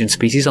intelligent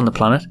species on the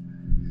planet?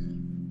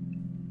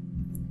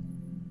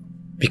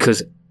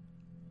 Because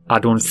I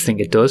don't think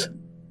it does.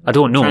 I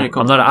don't know.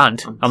 I'm not an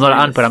ant. I'm not an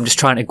ant, but I'm just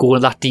trying to go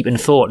that deep in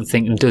thought and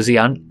thinking, does the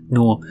ant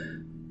know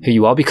who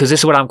you are? Because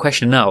this is what I'm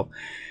questioning now.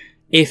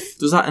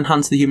 Does that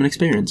enhance the human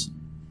experience?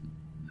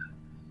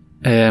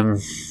 For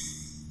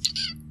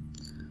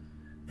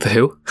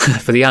who?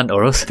 For the ant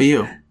or us? For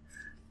you.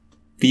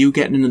 For you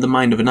getting into the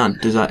mind of an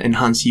ant, does that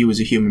enhance you as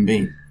a human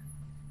being?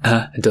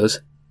 It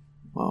does.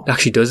 Wow. It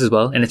actually does as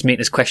well. And it's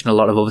making us question a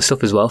lot of other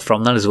stuff as well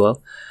from that as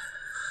well.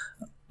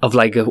 Of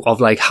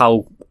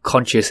how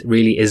conscious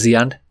really is the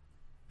ant.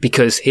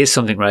 Because here's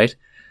something, right?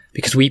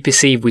 Because we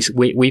perceive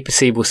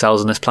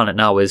ourselves on this planet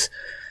now as,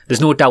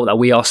 there's no doubt that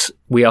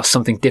we are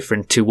something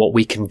different to what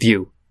we can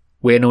view.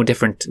 We're no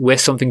different. We're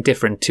something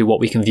different to what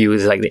we can view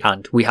as like the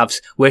ant.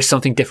 We're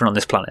something different on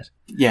this planet.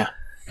 Yeah.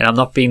 And I'm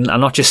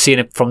not just seeing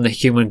it from the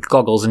human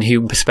goggles and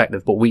human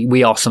perspective, but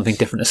we are something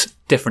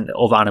different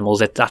of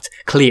animals. That's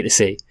clear to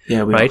see.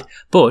 Yeah, right? Are.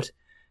 But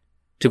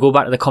to go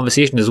back to the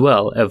conversation as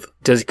well of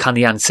can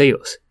the ant see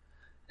us?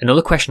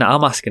 Another question that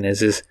I'm asking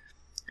is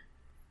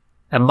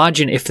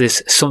imagine if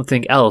there's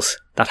something else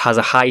that has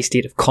a high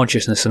state of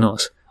consciousness than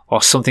us,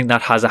 or something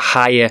that has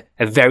a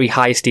very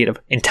high state of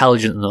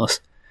intelligence than us.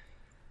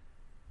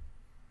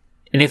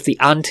 And if the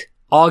ant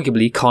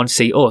arguably can't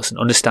see us and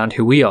understand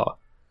who we are,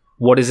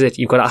 what is it?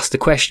 You've got to ask the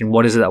question,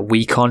 what is it that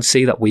we can't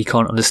see, that we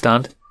can't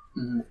understand?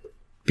 Mm-hmm.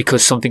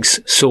 Because something's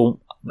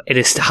it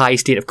is high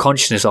state of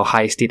consciousness or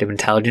high state of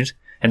intelligence.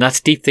 And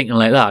that's deep thinking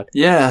like that.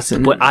 Yeah, that's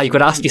it. But you've got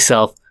to ask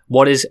yourself,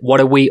 what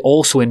are we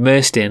also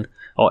immersed in,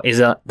 or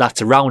is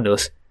that's around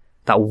us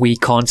that we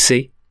can't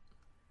see?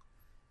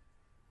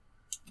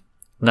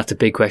 And that's a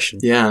big question.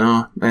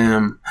 Yeah, I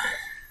know.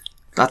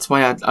 That's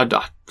why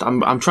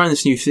I'm trying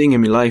this new thing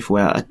in my life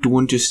where I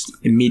don't just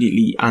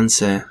immediately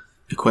answer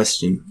a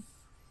question.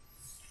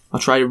 I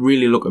try to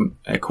really look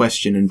at a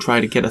question and try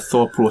to get a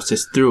thought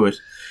process through it,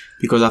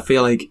 because I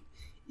feel like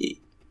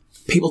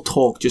people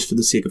talk just for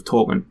the sake of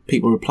talking.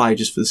 People reply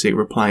just for the sake of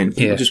replying.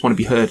 People just want to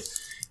be heard.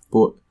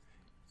 But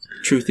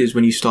the truth is,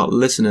 when you start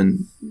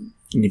listening,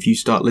 and if you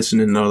start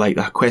listening to like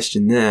that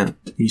question there,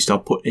 and you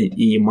start putting it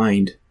in your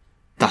mind,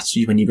 that's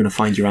when you're going to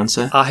find your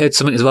answer. I heard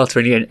something as well, it's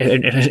really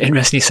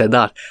interesting you said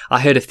that.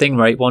 I heard a thing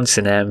right once,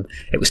 and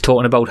it was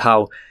talking about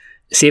how,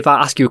 see if I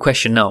ask you a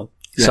question now,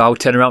 so I would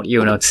turn around to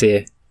you and I would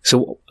say,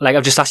 so like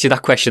I've just asked you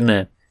that question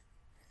there.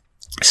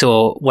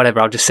 So whatever,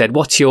 I've just said,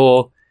 what's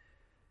your,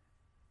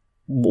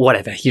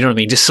 whatever, you know what I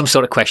mean? Just some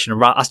sort of question.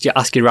 Ask you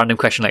a random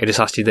question like I just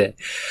asked you there.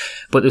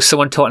 But there's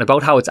someone talking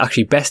about how it's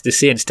actually best to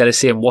say, instead of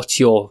saying, what's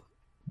your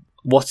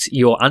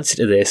answer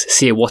to this,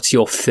 say, what's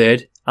your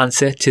third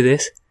answer to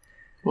this?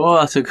 Oh,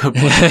 that's a good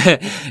point.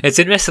 It's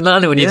interesting,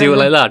 isn't it, when you do it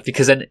like that,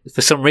 because then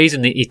for some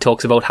reason he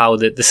talks about how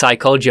the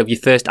psychology of your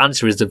first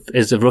answer is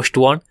the rushed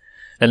one,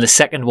 and the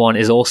second one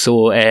is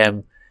also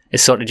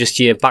is sort of just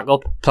your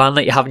backup plan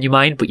that you have in your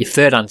mind, but your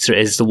third answer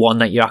is the one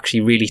that you actually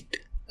really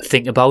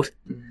think about.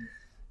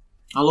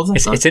 I love that.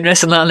 It's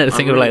interesting, isn't it, to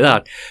think of it like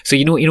that. So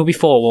you know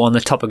before we're on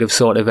the topic of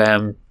sort of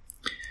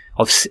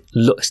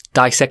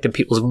dissecting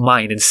people's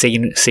mind and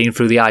seeing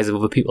through the eyes of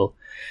other people.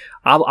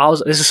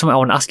 This is something I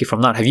want to ask you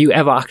from that. Have you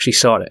ever actually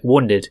sort of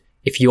wondered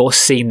if you're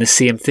seeing the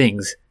same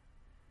things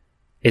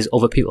as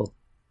other people?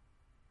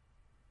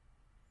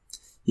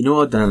 You know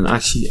what, Dan?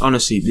 Actually,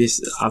 honestly,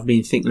 I've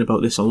been thinking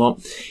about this a lot,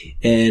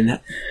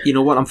 and you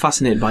know what? I'm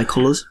fascinated by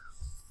colours.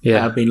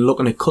 Yeah, I've been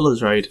looking at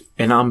colours, right?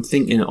 And I'm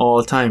thinking all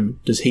the time: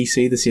 does he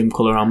see the same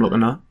colour I'm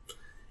looking at?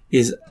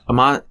 Is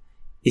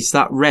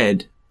that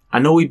red? I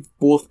know we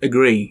both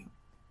agree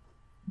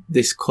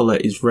this colour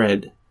is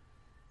red,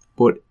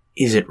 but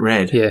is it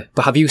red? Yeah,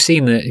 but have you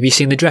seen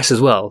the dress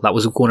as well that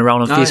was going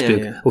around on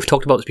Facebook? Yeah. We've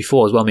talked about this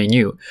before as well, me and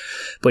you.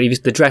 But even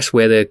the dress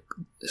where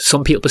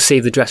some people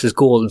perceive the dress as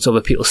gold and some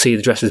other people see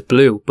the dress as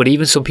blue. But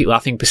even some people, I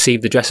think,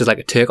 perceive the dress as like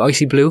a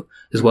turquoisey blue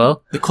as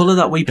well. The colour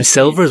that we... And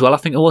silver as well, I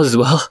think it was as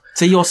well.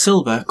 Say your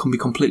silver can be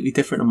completely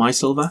different to my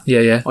silver. Yeah,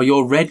 yeah. Or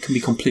your red can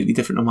be completely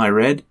different to my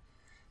red.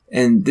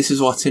 And this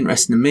is what's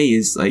interesting to me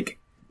is like...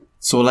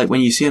 So like when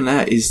you see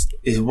that, is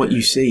what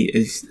you see,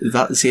 is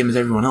that the same as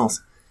everyone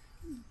else?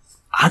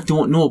 I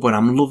don't know, but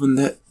I'm loving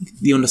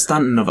the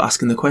understanding of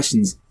asking the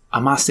questions.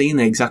 Am I seeing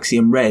the exact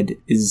same red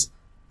as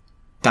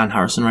Dan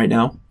Harrison right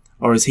now?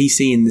 Or is he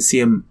seeing the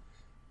same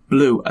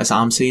blue as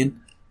I'm seeing?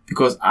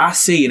 Because I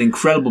see an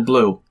incredible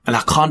blue, and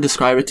I can't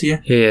describe it to you.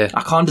 Yeah.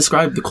 I can't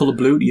describe the colour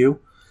blue to you.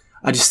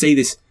 I just see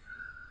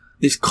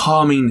this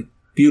calming,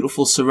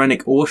 beautiful,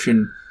 serenic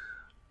ocean,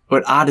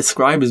 what I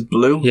describe as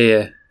blue.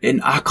 Yeah. And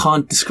I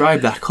can't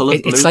describe that colour.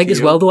 It's like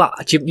as well, though,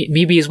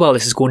 maybe as well,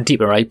 this is going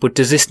deeper, right? But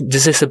does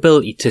this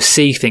ability to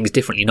see things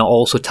differently not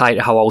also tie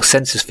to how our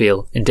senses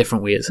feel in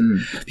different ways?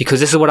 Because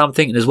this is what I'm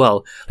thinking as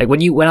well. Like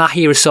when I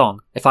hear a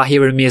song, if I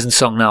hear an amazing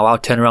song now, I'll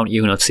turn around to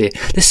you and I'll say,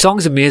 "This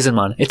song's amazing,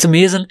 man! It's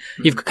amazing.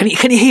 Can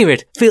you hear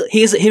it?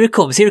 Here it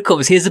comes.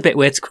 Here's the bit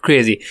where it's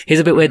crazy. Here's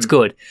a bit where it's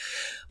good."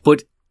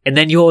 And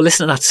then you're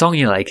listening to that song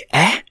and you're like,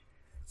 "Eh?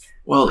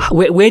 Well,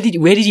 where did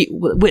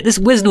you?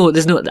 There's no.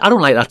 I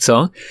don't like that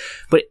song,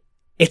 but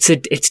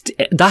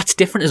that's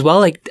different as well.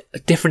 Like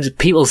different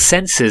people's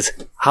senses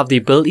have the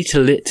ability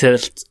to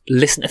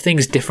listen to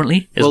things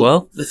differently as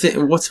well.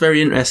 What's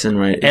very interesting,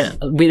 right?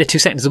 Wait the 2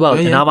 seconds as well.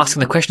 And I'm asking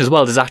the question as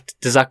well. Does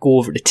that go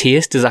over to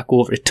taste? Does that go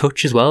over to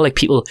touch as well? Like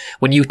people,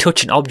 when you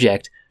touch an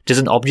object, does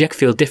an object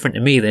feel different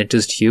to me than it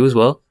does to you as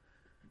well?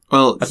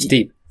 Well, that's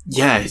deep.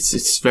 Yeah,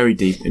 it's very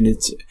deep, and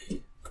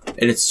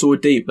it's so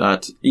deep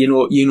that you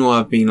know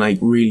I've been like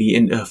really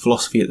into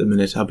philosophy at the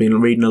minute. I've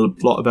been reading a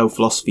lot about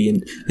philosophy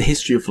and the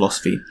history of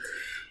philosophy,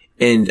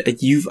 and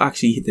you've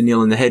actually hit the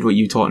nail on the head what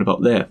you were talking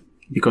about there,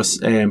 because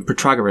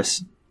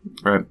Protagoras,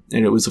 right,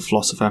 and it was a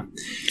philosopher.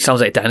 Sounds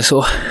like a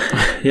dinosaur.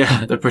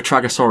 Yeah, the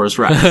Protagosaurus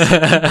Rex.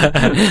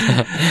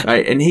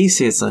 Right, and he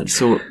says that.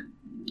 So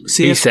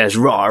he says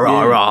rah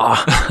rah rah.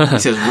 He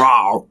says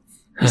rah.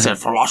 He said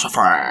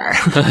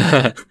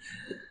philosopher.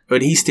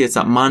 But he states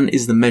that man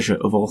is the measure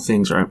of all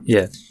things, right?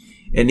 Yeah.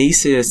 And he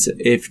says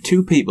if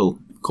two people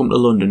come to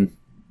London,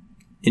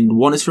 and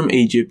one is from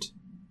Egypt,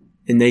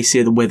 and they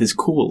say the weather's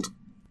cold,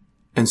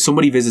 and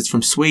somebody visits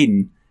from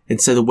Sweden and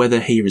say the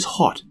weather here is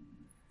hot,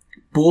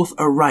 both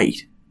are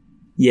right,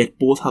 yet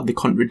both have the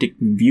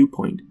contradicting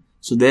viewpoint.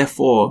 So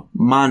therefore,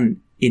 man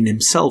in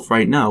himself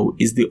right now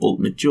is the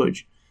ultimate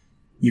judge.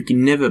 You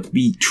can never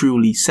be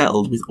truly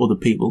settled with other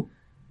people,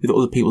 with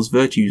other people's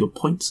virtues or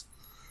points.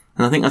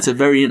 And I think that's a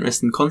very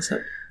interesting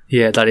concept.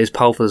 Yeah, that is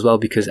powerful as well,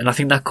 and I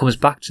think that comes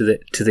back to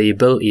the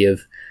ability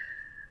of,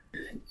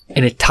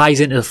 and it ties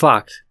into the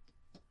fact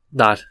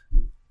that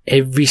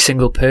every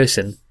single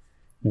person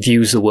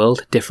views the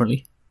world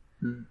differently.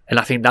 And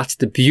I think that's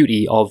the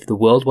beauty of the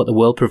world, what the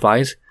world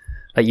provides.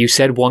 Like you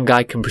said, one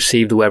guy can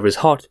perceive the weather as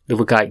hot, the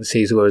other guy can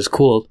see the weather as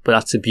cold, but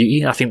that's the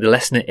beauty. And I think the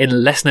lesson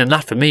in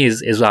that for me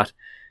is that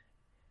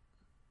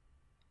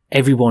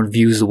everyone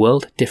views the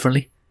world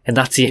differently. And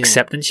that's the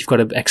acceptance. You've got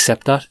to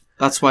accept that.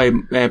 That's why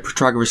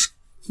Protagoras,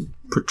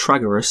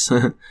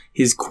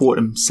 his quote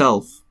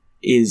himself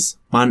is,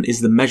 man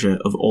is the measure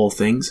of all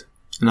things.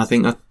 And I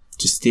think that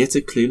just states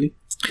it clearly.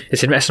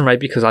 It's interesting, right?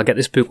 Because I'll get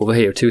this book over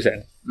here, 2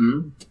 seconds.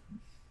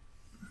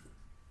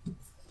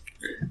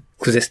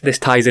 Because this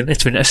ties in.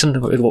 It's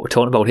interesting what we're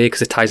talking about here,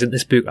 because it ties in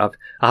this book. I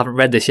haven't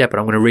read this yet, but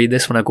I'm going to read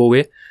this when I go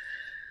away.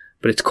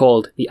 But it's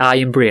called The Eye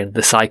and Brain,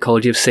 The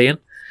Psychology of Seeing.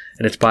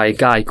 And it's by a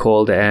guy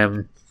called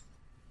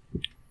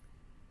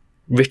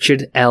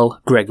Richard L.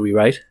 Gregory,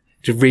 right?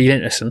 It's really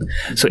interesting.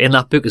 So in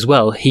that book as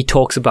well, he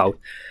talks about,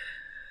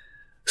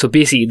 so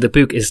basically the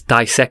book is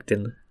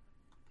talking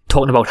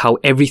about how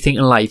everything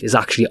in life is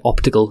actually an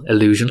optical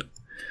illusion.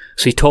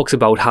 So he talks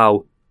about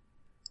how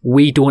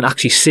we don't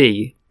actually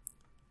see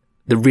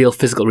the real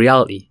physical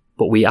reality,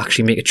 but we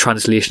actually make a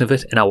translation of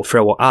it for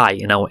our eye,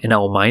 in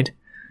our mind.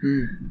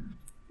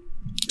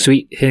 So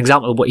an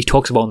example of what he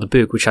talks about in the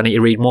book, which I need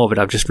to read more of it,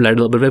 I've just read a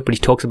little bit of it, but he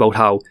talks about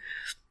how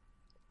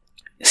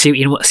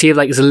see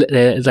like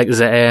there's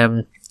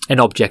an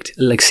object,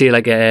 like say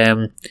like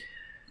a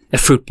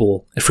fruit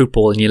bowl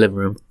in your living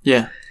room.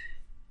 Yeah.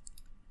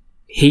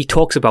 He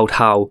talks about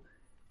how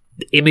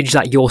the image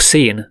that you're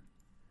seeing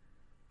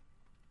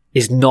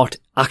is not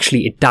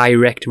actually a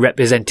direct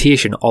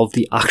representation of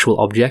the actual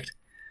object.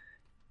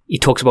 He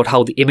talks about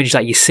how the image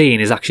that you're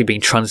seeing is actually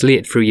being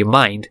translated through your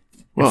mind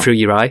and through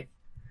your eye.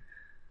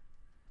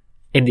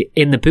 In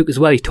the book as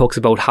well, he talks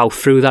about how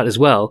through that as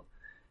well,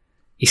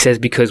 he says,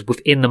 because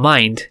within the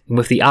mind and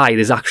with the eye,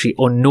 there's actually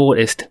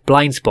unnoticed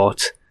blind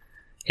spots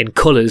in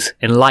colours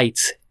and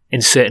lights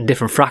in certain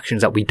different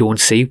fractions that we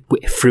don't see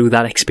through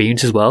that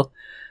experience as well.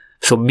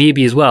 So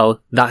maybe as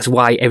well, that's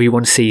why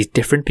everyone sees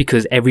different,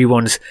 because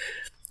everyone's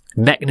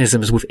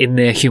mechanisms within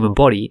their human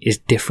body is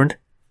different.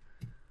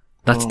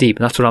 That's deep,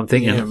 and that's what I'm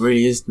thinking. Yeah, it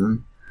really is,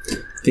 man.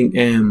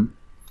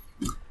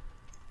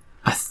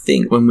 I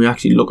think when we're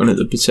actually looking at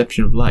the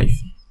perception of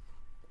life,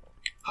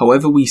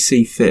 however we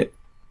see fit,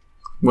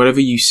 whatever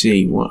you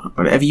see,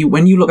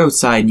 when you look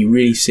outside and you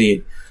really see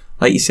it,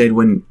 like you said,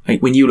 when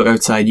you look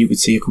outside, you could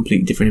see a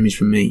completely different image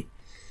from me.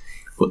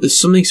 But there's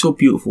something so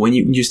beautiful when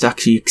you can just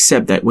actually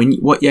accept that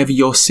whatever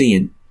you're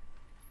seeing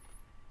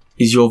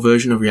is your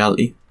version of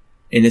reality.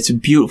 And it's a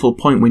beautiful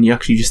point when you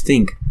actually just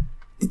think,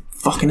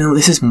 fucking hell,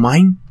 this is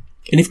mine.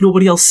 And if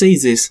nobody else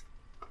sees this,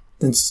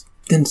 then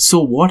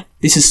so what?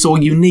 This is so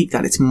unique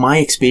that it's my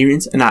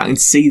experience, and I can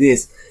see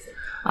this.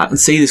 I can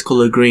see this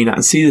colour green, I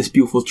can see this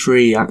beautiful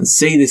tree, I can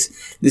see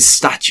this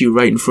statue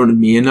right in front of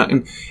me, and I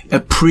can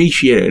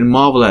appreciate it and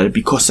marvel at it,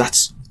 because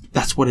that's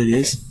what it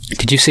is.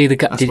 Did you see the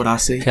guy? That's what I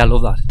see. Yeah, I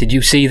love that. Did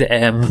you see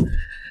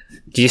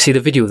the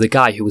video of the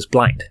guy who was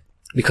blind?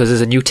 Because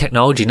there's a new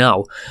technology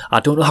now. I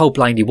don't know how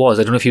blind he was.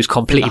 I don't know if he was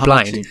completely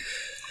blind. Actually.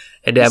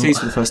 And, he sees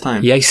for the first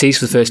time. Yeah, he sees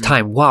for the first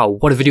time. Wow,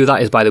 what a video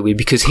that is, by the way,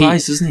 because he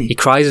cries, doesn't he? He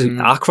cries.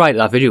 I cried at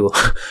that video.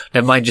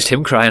 Never mind just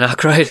him crying, I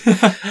cried.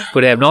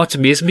 But no, it's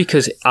amazing,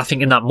 because I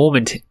think in that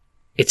moment,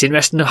 it's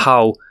interesting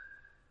how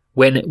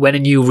when a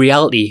new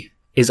reality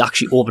is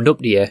actually opened up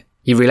to you,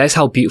 you realise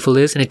how beautiful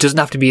it is. And it doesn't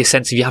have to be a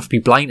sense of you have to be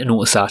blind to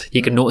notice that.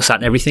 You can notice that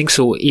in everything.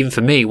 So even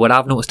for me, what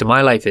I've noticed in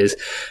my life is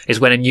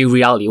when a new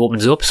reality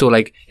opens up. So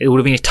like, it would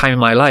have been a time in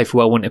my life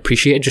where I wouldn't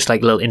appreciate it, just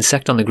like a little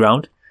insect on the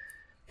ground.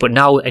 But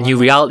now a new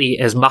reality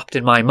is mapped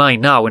in my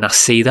mind now, and I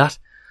see that,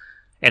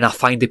 and I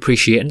find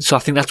appreciating. So I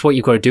think that's what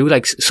you've got to do.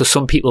 Like, so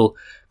some people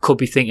could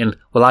be thinking,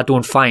 well, I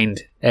don't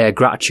find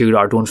gratitude,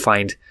 or I don't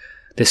find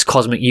this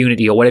cosmic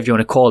unity, or whatever you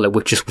want to call it,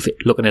 with just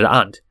looking at an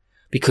ant,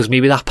 because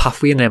maybe that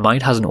pathway in their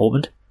mind hasn't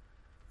opened.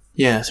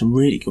 Yeah, that's a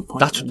really good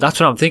point. That's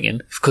what I'm thinking.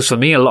 Because for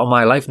me, a lot of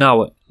my life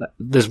now,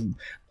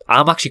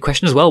 I'm actually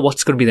questioning as well,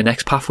 what's going to be the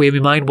next pathway in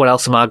my mind? What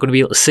else am I going to be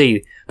able to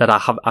see that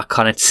I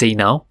can't see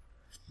now?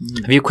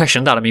 Have you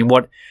questioned that? I mean,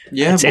 what?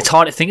 Yeah, it's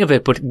hard to think of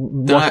it, but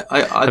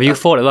have you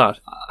thought of that?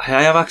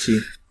 I have actually,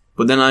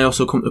 but then I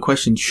also come to the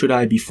question: should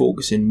I be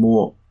focusing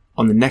more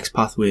on the next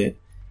pathway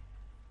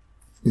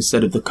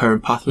instead of the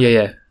current pathway?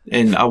 Yeah.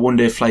 And I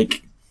wonder if I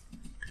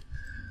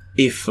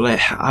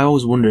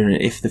always wonder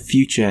if the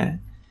future.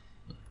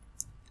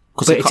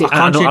 I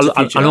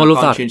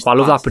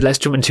love that, but let's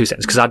jump in 2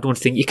 seconds, because I don't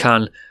think you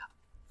can.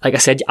 Like I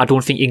said, I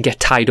don't think you can get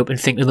tied up in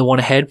thinking of the one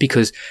ahead,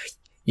 because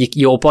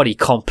your body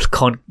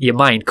your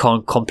mind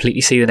can't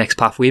completely see the next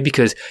pathway,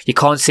 because you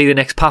can't see the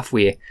next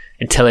pathway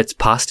until it's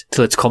passed,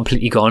 till it's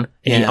completely gone,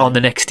 and you're on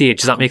the next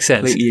stage. Does that make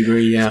sense? Completely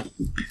agree. Yeah,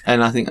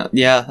 and I think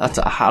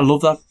I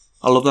love that.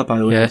 I love that, by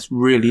the way. Yeah. It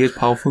really is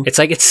powerful. It's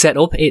like it's set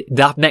up.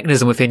 That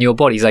mechanism within your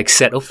body is like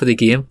set up for the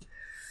game.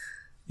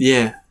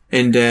 Yeah.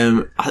 And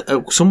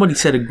somebody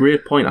said a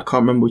great point. I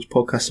can't remember which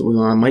podcast it was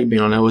on. I might have been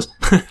on ours.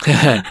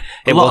 A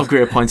lot of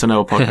great points on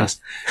our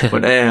podcast.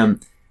 But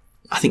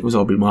I think it was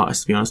Aubrey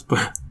Martis, to be honest.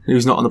 But he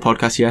was not on the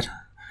podcast yet.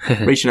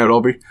 Reaching out,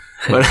 Aubrey.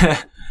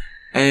 But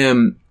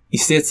he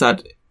states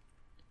that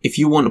if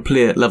you want to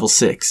play at level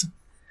 6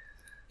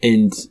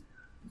 and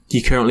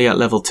you're currently at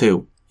level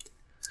 2,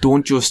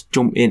 don't just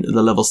jump into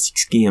the level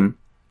 6 game.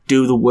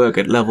 Do the work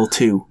at level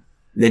 2.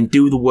 Then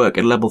do the work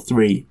at level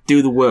 3,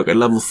 do the work at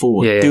level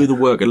 4, do the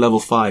work at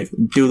level 5,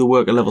 and do the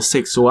work at level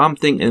 6. So I'm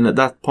thinking at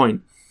that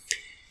point,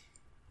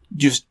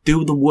 just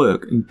do the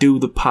work and do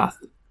the path,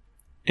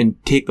 and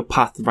take the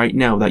path right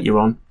now that you're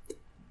on.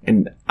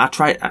 And I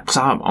try, because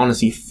I'm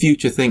honestly a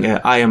future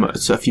thinker. I am a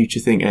future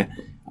thinker.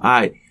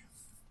 I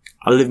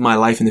live my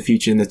life in the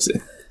future,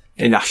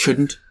 and I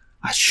shouldn't.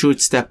 I should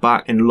step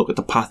back and look at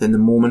the path in the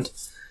moment,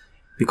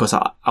 because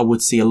I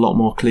would see a lot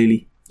more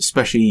clearly,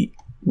 especially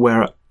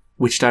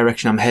which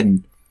direction I'm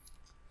heading.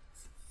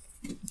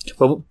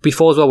 Well,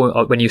 before as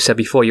well, when you said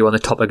before you were on the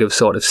topic of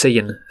sort of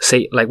seeing,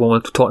 like when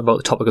we're talking about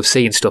the topic of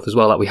seeing stuff as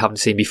well that we haven't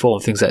seen before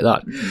and things like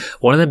that.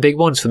 One of the big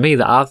ones for me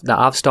that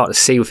I've started to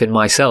see within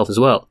myself as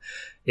well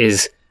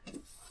is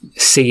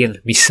seeing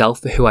myself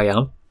for who I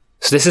am.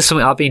 So this is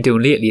something I've been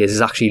doing lately,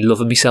 is actually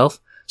loving myself.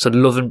 So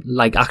loving,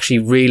 like actually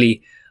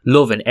really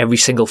loving every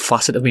single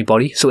facet of my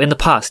body. So in the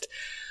past,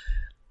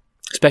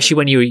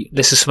 especially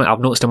this is something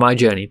I've noticed on my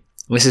journey.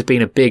 This has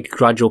been a big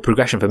gradual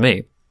progression for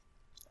me.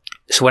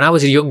 So when I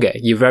was younger,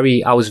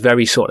 I was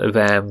very sort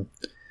of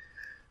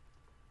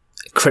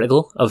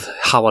critical of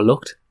how I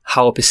looked,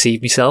 how I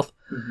perceived myself.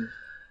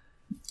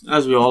 Mm-hmm.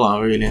 As we all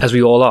are, really. As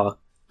we all are.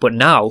 But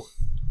now,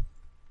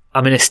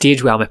 I'm in a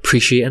stage where I'm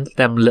appreciating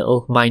them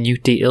little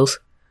minute details,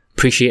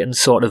 appreciating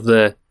sort of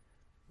the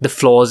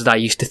flaws that I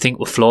used to think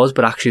were flaws,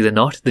 but actually they're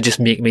not. They just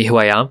make me who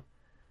I am.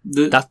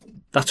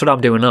 That's what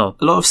I'm doing now.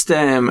 A lot of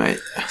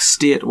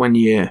state when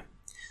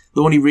the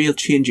only real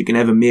change you can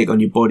ever make on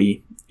your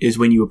body is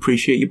when you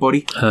appreciate your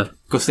body.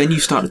 Because then you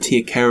start to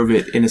take care of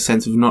it in a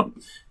sense of not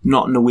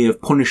in a way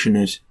of punishing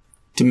it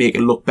to make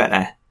it look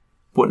better,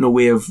 but in a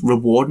way of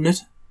rewarding it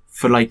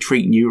for like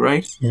treating you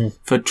right.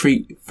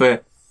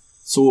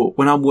 So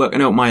when I'm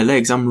working out my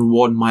legs, I'm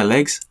rewarding my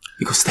legs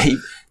because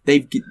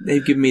they've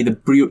given me the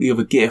beauty of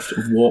a gift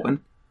of walking.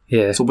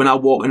 Yeah. So when I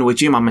walk into a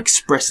gym, I'm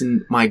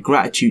expressing my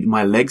gratitude to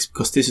my legs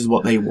because this is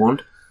what they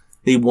want.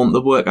 They want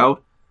the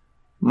workout.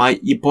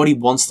 Your body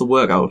wants the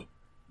workout.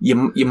 There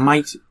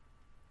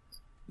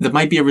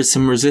might be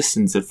some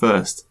resistance at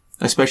first,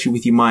 especially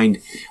with your mind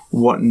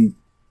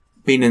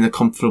being in a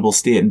comfortable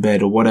state in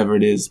bed or whatever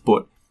it is,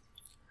 but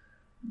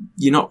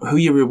you're not who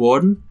you're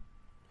rewarding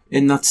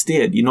in that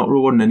state. You're not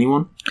rewarding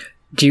anyone.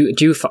 Do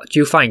you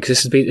find,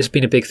 because this has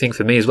been a big thing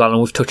for me as well, and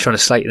we've touched on it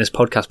slightly in this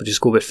podcast, but just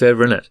go a bit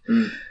further in it.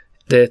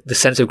 The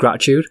sense of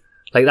gratitude,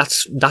 like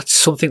that's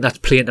something that's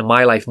playing into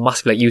my life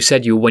massively. Like you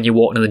said, when you're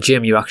walking in the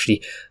gym, you're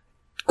actually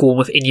going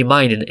within your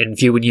mind and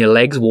viewing your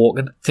legs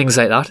walking, things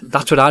like that.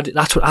 That's what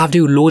I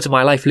do loads of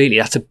my life lately.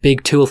 That's a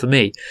big tool for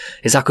me,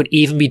 is I could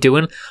even be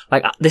doing,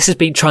 like, this has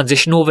been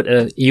transitioning over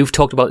to, you've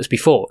talked about this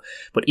before,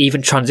 but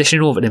even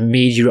transitioning over to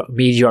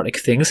meteoric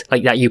things,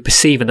 like that you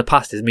perceive in the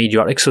past as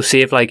meteoric. So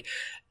say if, like,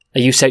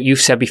 you've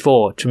said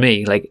before to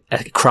me, like,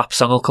 a crap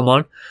song will come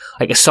on,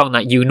 like a song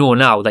that you know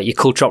now that your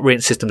culture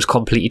operating system's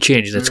completely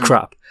changed and it's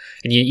crap.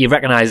 And you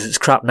recognise it's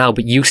crap now,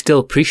 but you still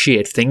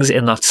appreciate things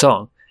in that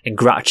song and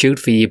gratitude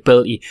for your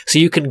ability. So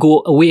you can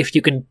go away,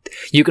 you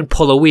can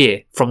pull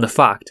away from the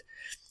fact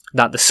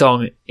that the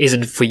song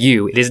isn't for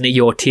you. It isn't at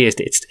your taste.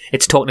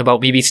 It's talking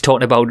about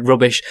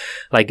rubbish,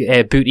 like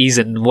booties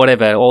and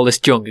whatever, all this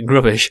junk and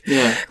rubbish,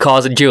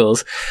 cars and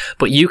jewels.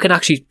 But you can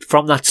actually,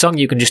 from that song,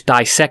 you can just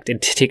dissect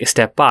and take a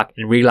step back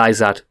and realise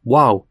that,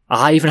 wow,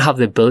 I even have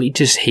the ability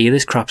to just hear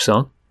this crap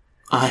song.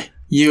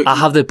 I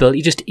have the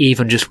ability just to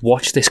even just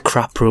watch this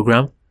crap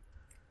program.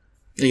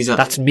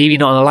 Exactly. That's maybe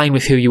not in line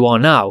with who you are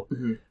now,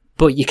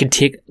 but you can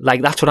take,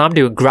 like, that's what I'm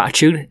doing.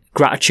 Gratitude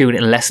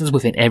and lessons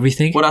within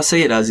everything. What I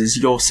see it as is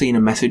you're seeing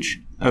a message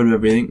out of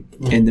everything,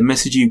 and the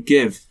message you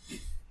give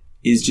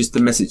is just the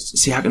message.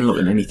 See, I can look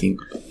at anything.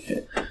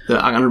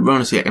 I can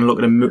look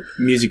at a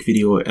music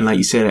video, and like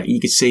you said,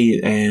 you could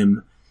see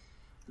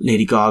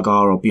Lady Gaga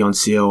or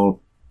Beyonce or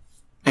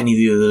any of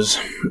the others,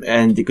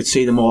 and you could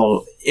see them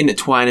all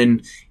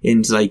intertwining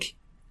into, like,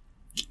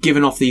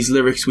 giving off these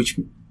lyrics which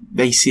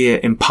they say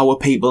empower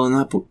people and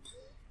that, but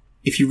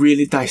if you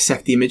really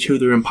dissect the image, who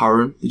they're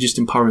empowering, they're just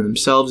empowering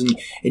themselves, and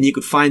you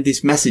could find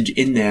this message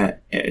in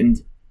there,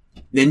 and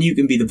then you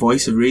can be the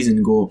voice of reason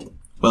and go,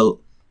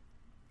 well,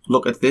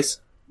 look at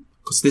this,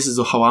 because this is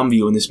how I'm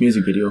viewing this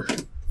music video,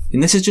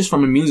 and this is just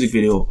from a music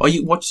video. Or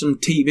you watch some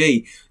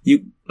TV,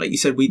 like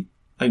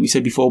we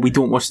said before, we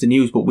don't watch the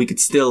news, but we could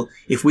still,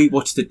 if me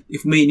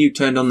and you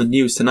turned on the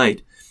news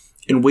tonight,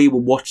 and we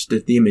would watch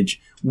the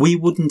image, we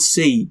wouldn't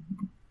see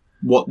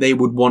what they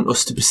would want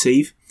us to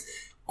perceive,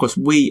 because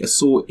we are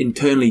so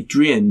internally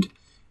drained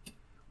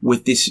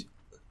with this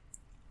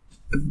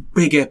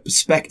bigger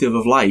perspective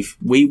of life.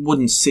 We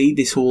wouldn't see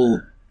this whole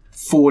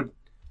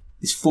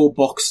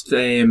four-boxed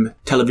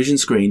television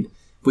screen.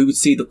 We would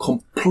see the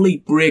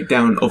complete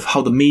breakdown of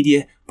how the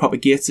media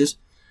propagates it,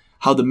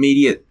 how the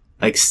media,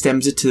 like,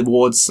 stems it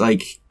towards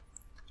like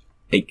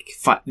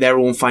their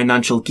own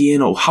financial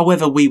gain, or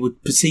however we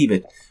would perceive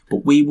it,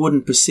 but we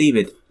wouldn't perceive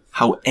it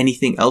how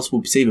anything else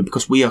would perceive it,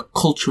 because we are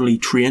culturally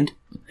trained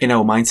in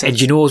our mindset. And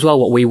you know as well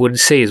what we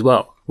wouldn't see as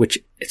well, which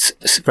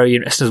it's very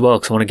interesting as well,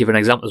 because I want to give an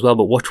example as well,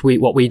 but what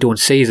we don't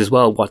see is as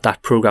well what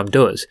that program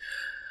does.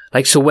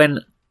 Like, so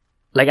when,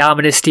 like, I'm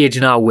at a stage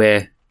now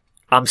where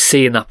I'm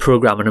seeing that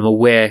program and I'm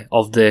aware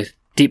of the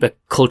deeper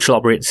cultural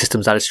operating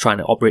systems that it's trying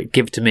to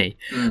give to me.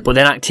 But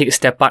then I can take a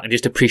step back and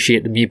just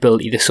appreciate the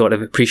ability to sort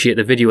of appreciate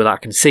the video, that I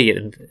can see it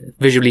and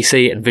visually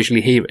see it and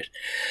visually hear it.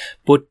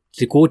 But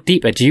to go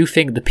deeper, do you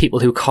think the people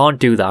who can't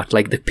do that,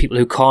 like the people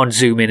who can't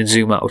zoom in and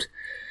zoom out,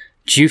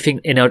 do you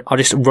think, are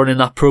just running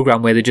that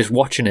program where they're just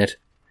watching it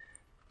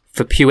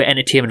for pure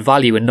entertainment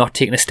value and not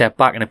taking a step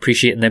back and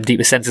appreciating them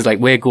deeper senses, like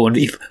we're going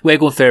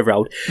further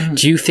out?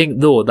 Do you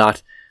think, though,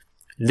 that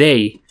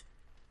the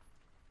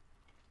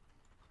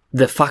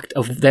fact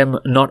of them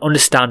not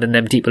understanding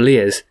them deeper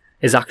layers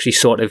is actually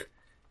sort of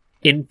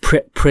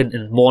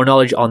imprinting more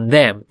knowledge on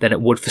them than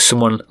it would for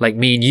someone like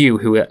me and you,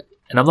 who are,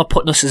 and I'm not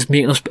putting us as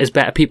making us as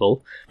better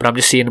people, but I'm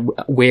just seeing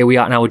where we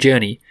are in our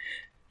journey.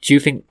 Do you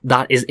think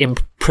that is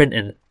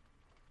imprinting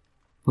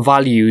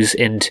values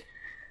and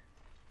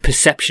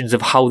perceptions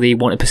of how they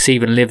want to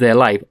perceive and live their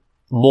life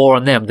more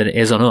on them than it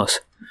is on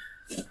us?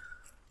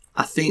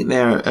 I think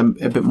they're a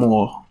bit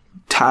more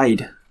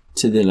tied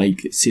to the,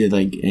 like, say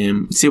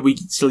we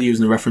still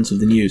using the reference of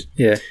the news.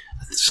 Yeah.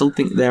 I still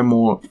think they're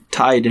more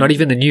tied. Not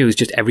even the news,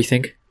 just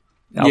everything.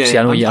 Obviously,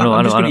 I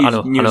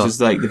know. News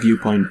is like the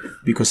viewpoint,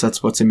 because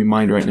that's what's in my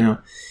mind right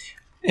now.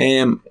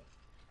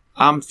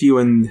 I'm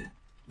viewing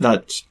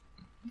that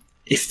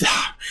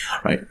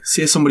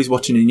say somebody's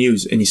watching the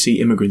news and you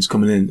see immigrants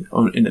coming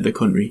into the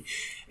country,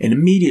 and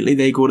immediately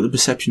they go to the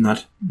perception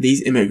that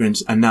these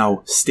immigrants are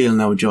now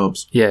stealing our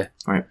jobs. Yeah.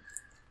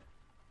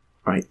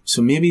 Right.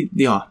 So maybe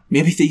they are.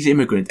 Maybe these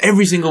immigrants,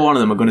 every single one of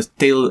them, are going to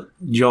steal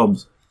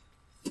jobs.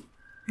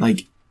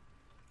 Like,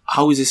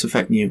 how is this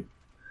affecting you?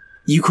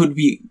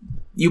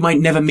 You might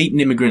never meet an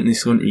immigrant in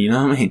this country, you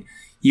know what I mean?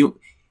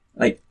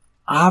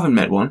 I haven't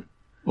met one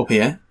up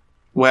here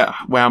where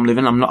I'm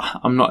living. I'm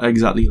not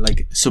exactly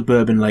like a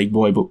suburban like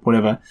boy, but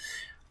whatever.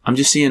 I'm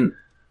just saying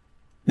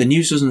the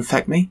news doesn't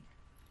affect me.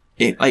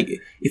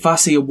 If I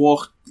see a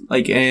war,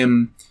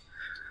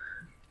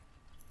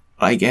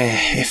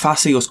 if I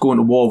see us going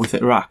to war with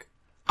Iraq,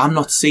 I'm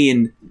just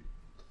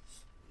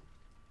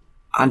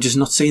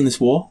not seeing this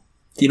war.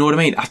 Do you know what I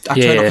mean? I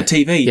turn off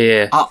the TV.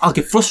 Yeah. I'll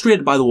get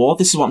frustrated by the war.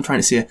 This is what I'm trying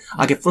to say.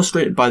 I get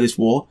frustrated by this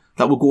war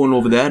that we're going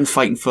over there and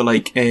fighting for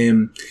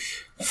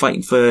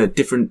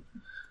different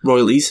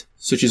royalties,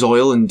 such as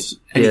oil and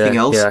anything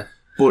else. Yeah.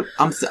 But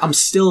I'm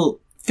still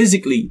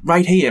physically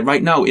right here,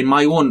 right now, in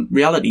my own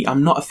reality.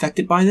 I'm not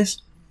affected by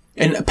this.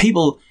 And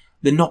people,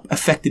 they're not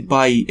affected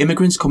by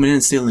immigrants coming in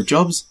and stealing the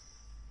jobs.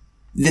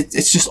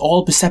 It's just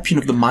all perception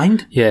of the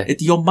mind. Yeah.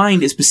 Your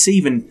mind is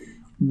perceiving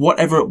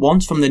whatever it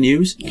wants from the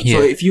news. Yeah.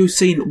 So if you've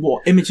seen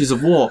images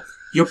of war,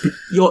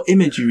 your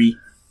imagery,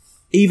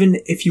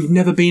 even if you've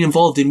never been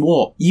involved in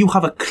war, you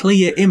have a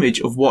clear image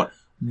of what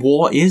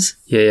war is.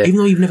 Yeah. Even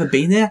though you've never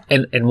been there.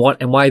 And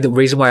why the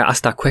reason why I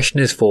asked that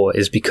question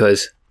is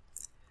because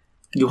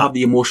you have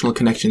the emotional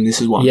connection. This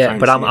is what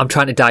I'm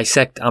trying to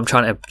say. I'm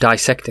trying to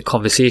dissect the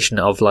conversation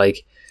of,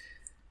 like,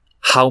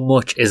 how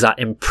much is that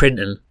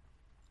imprinting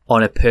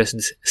on a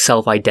person's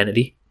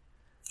self-identity.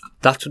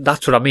 That's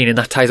what I mean, and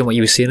that ties in what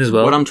you were saying as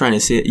well. What I'm trying to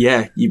say,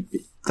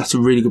 that's a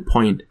really good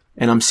point.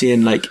 And I'm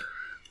saying, like,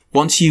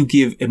 once you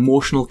give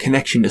emotional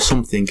connection to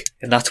something,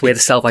 and that's where the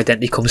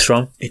self-identity comes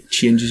from. It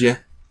changes you.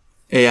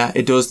 Yeah,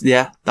 it does.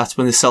 Yeah, that's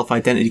when the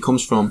self-identity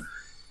comes from.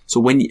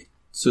 So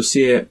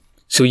say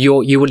So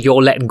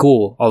you're letting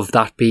go of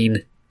that being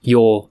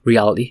your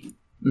reality.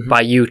 Mm-hmm.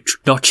 By you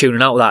not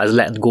tuning out of that is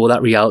letting go of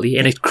that reality,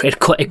 and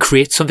it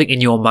creates something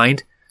in your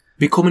mind.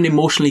 Becoming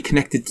emotionally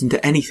connected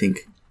into anything,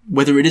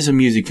 whether it is a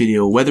music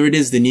video, whether it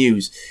is the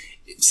news.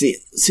 Say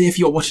if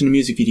you're watching a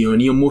music video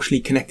and you're emotionally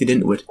connected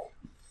into it,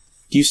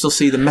 do you still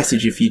see the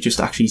message if you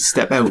just actually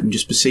step out and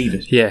just perceive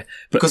it? Yeah.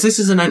 Because this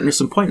is an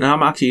interesting point, and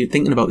I'm actually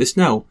thinking about this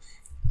now.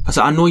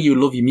 I know you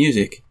love your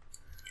music,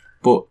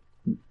 but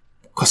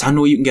because I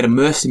know you can get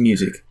immersed in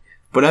music,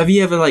 but have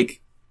you ever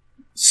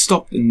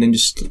stopped and then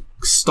just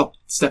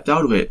stepped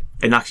out of it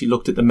and actually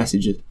looked at the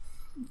messages?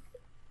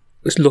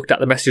 Just looked at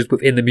the messages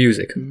within the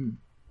music.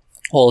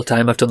 All the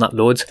time. I've done that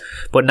loads,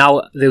 but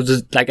now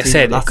there's like I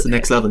said, that's the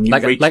next level.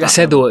 Like I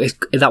said though,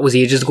 that was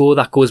ages ago.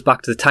 That goes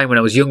back to the time when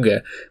I was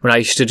younger, when I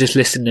used to just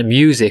listen to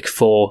music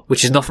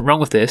which is nothing wrong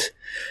with this.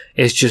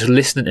 It's just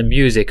listening to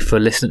music for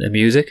listening to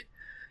music,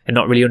 and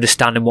not really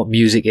understanding what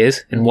music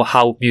is and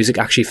how music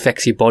actually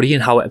affects your body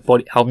and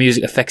how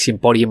music affects your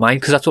body and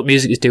mind. Because that's what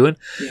music is doing.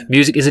 Yeah.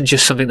 Music isn't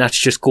just something that's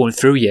just going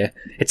through you;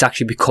 it's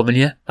actually becoming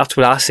you. That's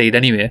what I see it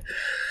anyway.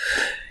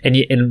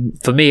 And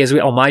for me, as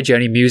on my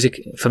journey,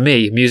 music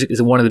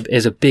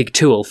is a big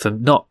tool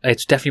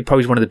it's definitely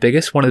probably one of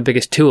the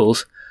biggest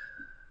tools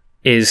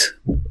is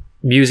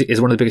music is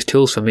one of the biggest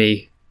tools for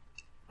me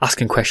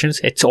asking questions.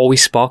 It's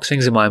always sparks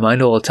things in my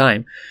mind all the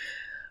time.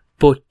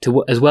 But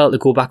to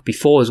go back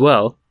before as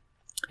well,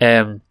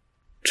 to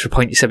the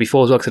point you said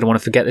before as well, because I don't want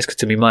to forget this because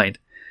it's in my mind.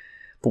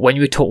 But when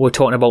we're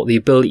talking about the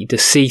ability to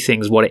see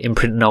things, what it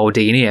imprinted in our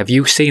DNA, have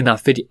you seen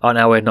that video on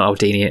not our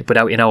DNA, but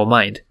out in our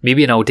mind?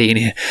 Maybe in our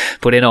DNA,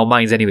 but in our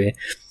minds anyway.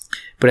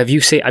 But have you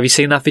seen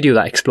that video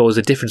that explores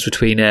the difference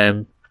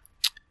between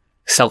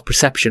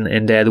self-perception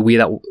and the way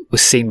that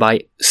was seen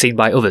by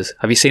others?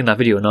 Have you seen that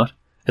video or not?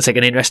 It's like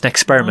an interesting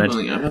experiment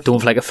done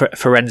with like a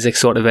forensic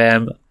sort of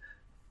a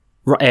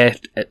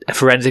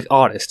forensic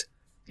artist.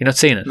 You're not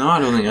seeing it? No, I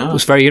don't think I have. It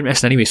was very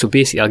interesting anyway. So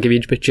basically, I'll give you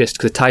a bit gist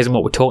because it ties in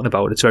what we're talking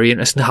about. It's very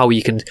interesting how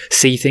you can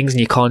see things and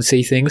you can't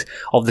see things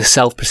of the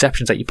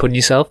self-perceptions that you put in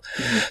yourself.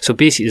 Mm-hmm. So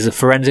basically, there's a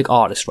forensic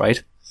artist,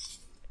 right?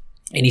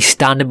 And he's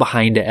standing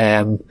behind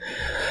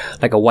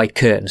like a white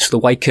curtain. So the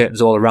white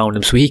curtain's all around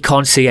him, so he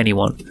can't see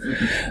anyone.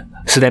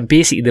 Mm-hmm. So then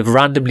basically, they've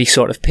randomly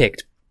sort of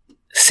picked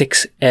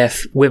 6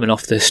 women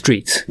off the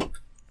streets.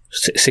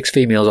 6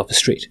 females off the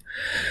street.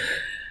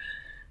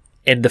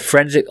 And the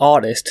forensic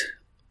artist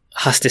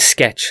has to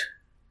sketch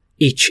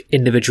each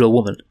individual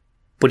woman,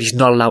 but he's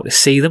not allowed to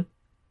see them.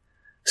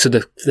 So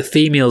the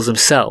females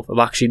themselves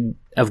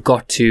have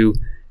got to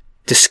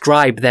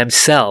describe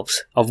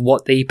themselves of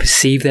what they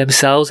perceive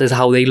themselves as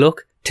how they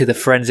look to the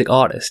forensic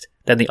artist.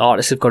 Then the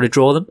artists have got to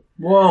draw them.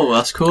 Whoa,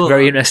 that's cool.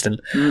 Very interesting.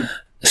 Mm.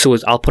 So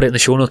I'll put it in the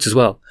show notes as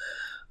well.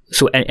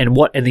 So and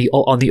what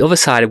on the other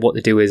side of what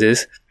they do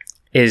is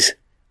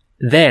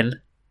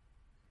then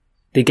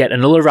they get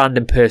another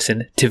random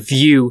person to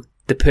view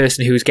the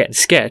person who's getting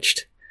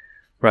sketched,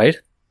 right?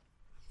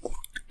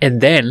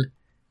 And then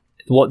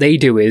what they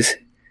do is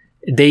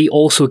they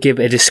also give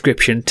a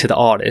description to the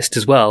artist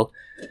as well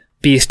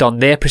based on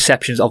their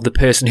perceptions of the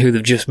person who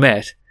they've just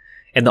met.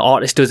 And the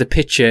artist does a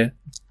picture,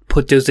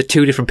 does the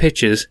 2 different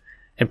pictures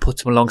and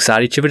puts them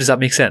alongside each other. Does that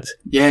make sense?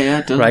 Yeah,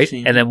 it does. Right?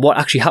 And then what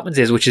actually happens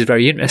is, which is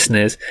very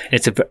interesting,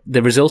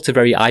 the results are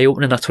very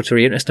eye-opening. That's what's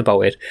very interesting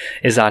about it,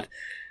 is that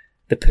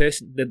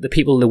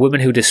the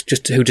women who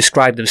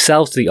describe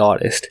themselves to the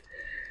artist,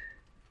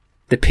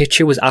 the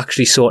picture was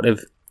actually sort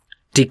of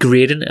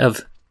degrading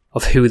of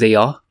who they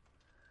are.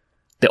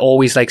 They're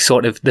always they're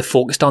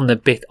focused on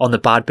the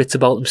bad bits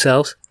about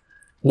themselves,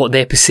 what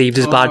they're perceived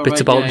as bad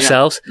bits about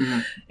themselves. Yeah. Mm-hmm.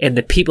 And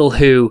the people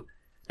who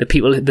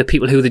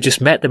they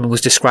just met them and was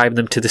describing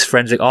them to this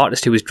forensic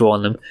artist who was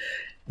drawing them,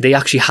 they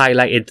actually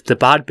highlighted the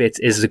bad bits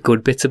is the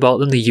good bits about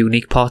them, the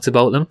unique parts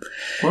about them.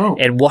 Wow.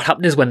 And what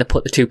happened is when they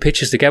put the 2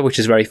 pictures together, which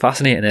is very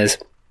fascinating, is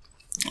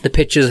the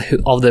pictures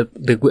of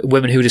the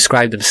women who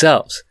described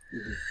themselves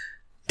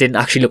didn't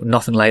actually look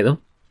nothing like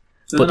them.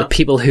 But the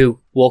people who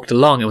walked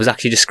along, it was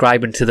actually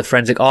describing to the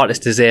forensic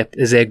artist as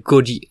their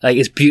good,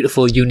 as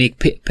beautiful, unique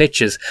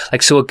pictures.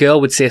 So a girl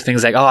would say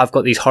things like, "Oh, I've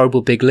got these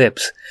horrible big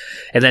lips,"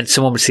 and then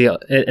someone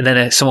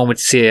would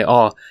say,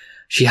 "Oh,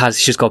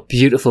 she's got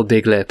beautiful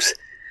big lips."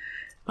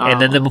 Oh. And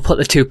then they would put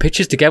the 2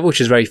 pictures together,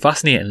 which is very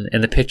fascinating.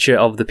 And the picture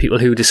of the people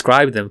who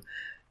described them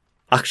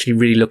actually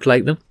really looked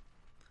like them.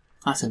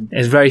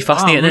 It's very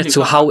fascinating, isn't it?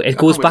 So how it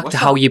goes back to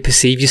how you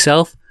perceive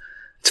yourself.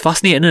 It's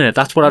fascinating, isn't it?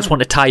 That's what I just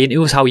want to tie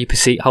into, is how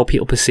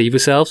people perceive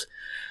themselves.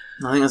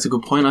 I think that's a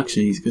good point,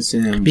 actually.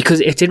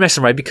 Because it's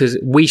interesting, right? Because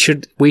we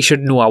should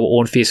know our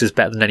own faces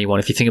better than anyone,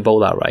 if you think about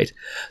that, right?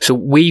 So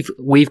we've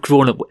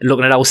grown up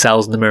looking at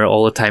ourselves in the mirror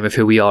all the time of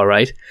who we are,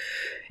 right?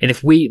 And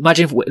if we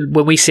imagine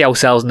when we see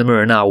ourselves in the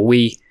mirror now,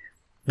 we're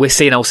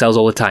seeing ourselves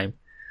all the time.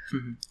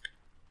 Mm-hmm.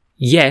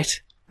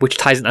 Yet, which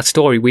ties in that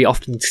story, we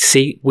often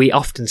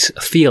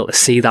feel to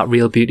see that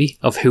real beauty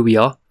of who we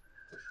are.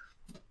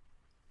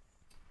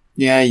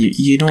 Yeah,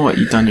 you know what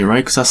you've done, you're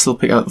right, because I still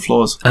pick out the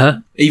flaws.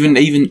 Uh-huh.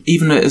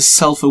 Even as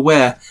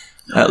self-aware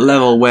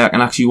level where I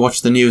can actually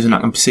watch the news and I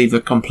can perceive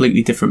a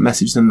completely different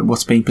message than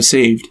what's being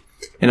perceived,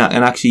 and I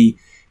can actually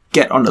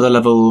get onto the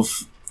level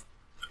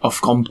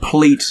of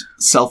complete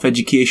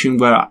self-education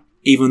where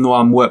even though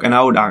I'm working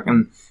out, I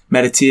can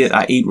meditate,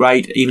 I eat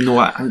right, even though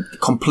I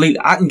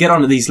can get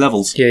onto these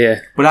levels. Yeah.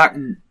 But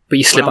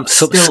you can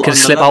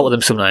slip out of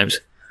them sometimes.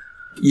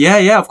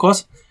 Yeah, of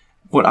course.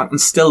 But I can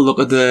still look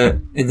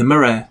in the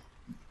mirror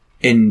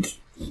and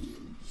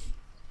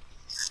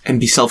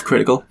be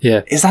self-critical.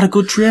 Yeah. Is that a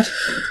good trait?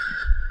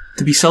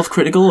 To be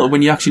self-critical, or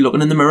when you're actually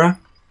looking in the mirror?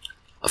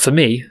 For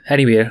me,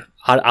 anyway,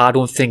 I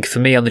don't think, for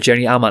me on the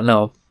journey I'm at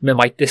now,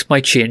 this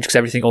might change because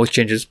everything always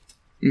changes.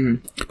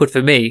 But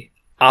for me,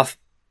 I'm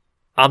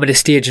at a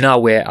stage now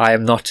where I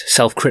am not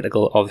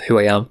self-critical of who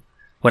I am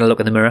when I look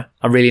in the mirror.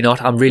 I'm really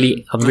not. I'm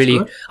really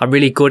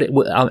good at,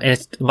 and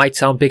it might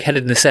sound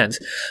big-headed in a sense,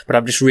 but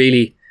I'm just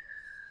really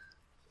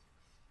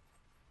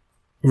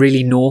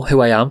know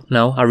who I am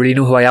now. I really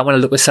know who I am when I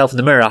look at myself in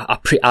the mirror.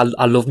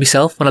 I love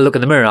myself. When I look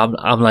in the mirror,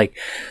 I'm like,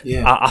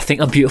 I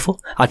think I'm beautiful.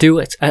 I do.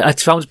 It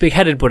sounds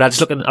big-headed, but I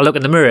look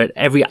in the mirror at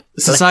every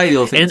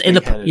societal thing. In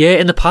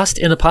the past,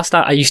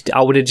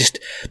 I would have just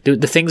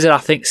the things that I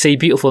think see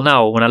beautiful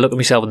now. When I look at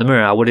myself in the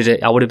mirror, I would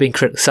have been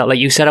critical. Like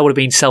you said, I would have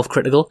been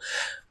self-critical.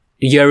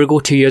 A year ago,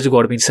 2 years ago,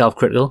 I'd have been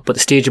self-critical, but the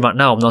stage I'm at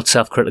now, I'm not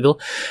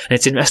self-critical. And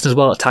it's interesting as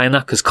well to tie in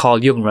that, because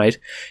Carl Jung, right,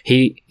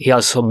 he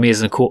has some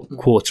amazing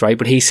quotes, right,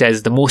 but he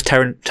says the most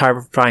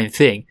terrifying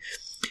thing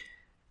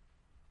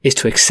is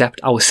to accept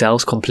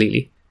ourselves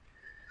completely.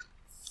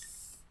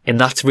 And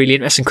that's really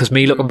interesting, because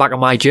me looking back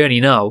on my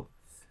journey now,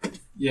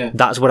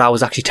 that's what I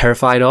was actually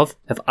terrified of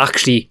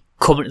actually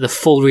coming to the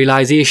full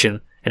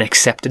realisation and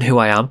accepting who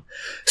I am.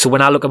 So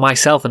when I look at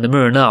myself in the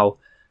mirror now,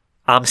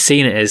 I'm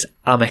seeing it as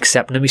I'm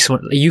accepting me.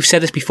 You've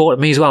said this before to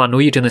me as well. I know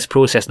you've done this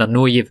process, and I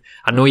know you've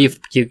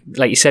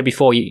like you said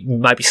before, you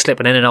might be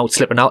slipping in and out,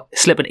 slipping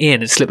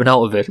in and slipping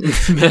out of it.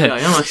 Yeah, I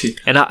am actually.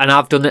 And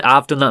I've done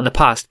that in the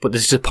past, but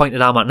there's a point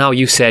that I'm at now.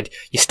 You said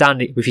you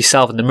stand with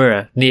yourself in the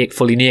mirror,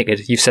 fully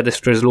naked. You've said this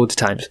for us loads of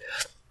times,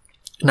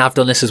 and I've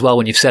done this as well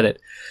when you've said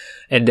it,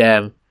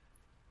 and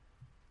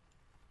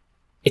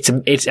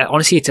it's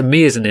honestly, it's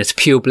amazing. It's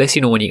pure bliss,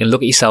 when you can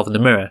look at yourself in the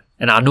mirror.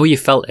 And I know you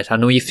felt it. I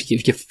know you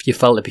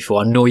felt it before.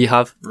 I know you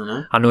have.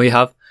 I know you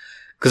have.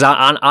 Because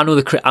I know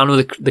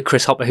the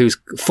Chris Hopper who's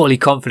fully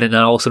confident,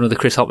 and I also know the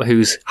Chris Hopper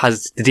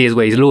has the days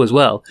where he's low as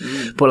well.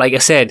 But like I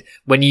said,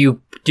 when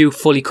you do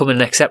fully come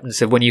in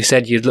acceptance of when you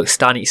said you'd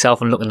stand at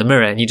yourself and look in the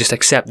mirror and you just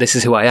accept, this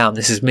is who I am,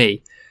 this is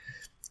me.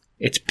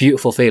 It's a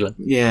beautiful feeling.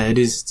 Yeah, it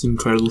is. It's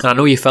incredible. And I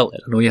know you felt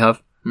it. I know you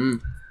have.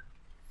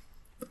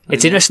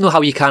 It's interesting though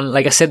how you can,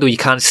 like I said though, you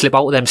can't slip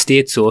out of them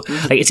states. So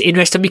like it's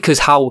interesting because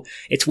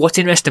what's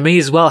interesting to me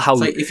as well. How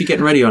it's like if you're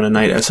getting ready on a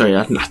night out. Sorry,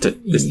 I have to.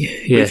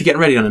 If you're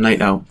getting ready on a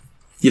night out,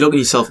 you look at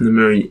yourself in the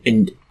mirror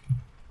and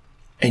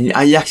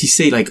you actually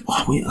see like,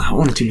 oh, I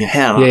want to do my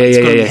hair. My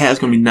hair's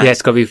gonna be nice. Yeah,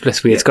 it's gotta be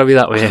this way. It's gotta be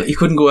that way. You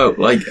couldn't go out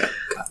like.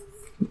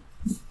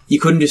 You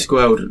couldn't just go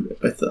out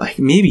with like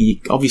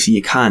obviously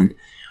you can,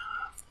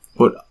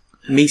 but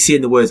me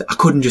saying the words I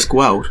couldn't just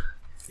go out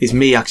is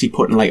me actually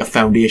putting like a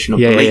foundation of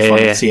belief on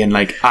it, saying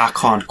like I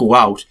can't go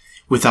out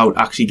without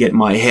actually getting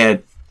my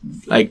hair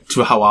like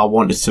to how I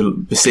want it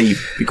to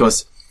perceive,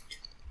 because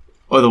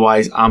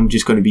otherwise I'm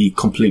just going to be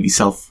completely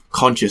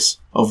self-conscious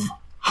of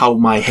how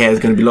my hair is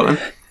going to be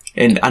looking.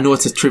 And I know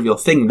it's a trivial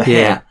thing, the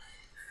hair,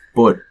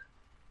 but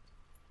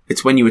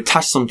it's when you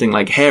attach something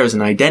like hair as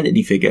an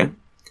identity figure.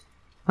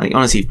 Like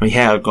honestly, if my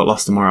hair got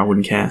lost tomorrow, I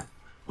wouldn't care.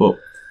 But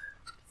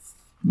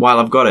while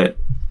I've got it,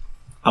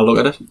 I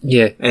look at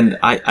it, and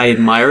I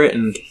admire it,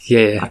 and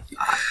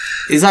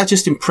is that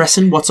just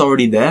impressing what's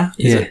already there?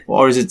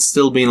 Or is it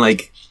still being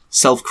like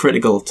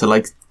self-critical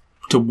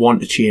to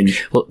want to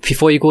change? Well,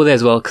 before you go there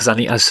as well, because I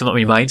have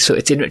something in my mind, so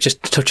it's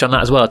just to touch on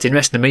that as well. It's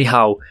interesting to me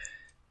how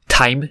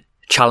time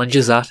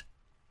challenges of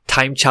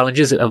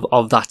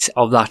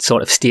that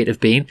sort of state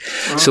of being.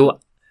 So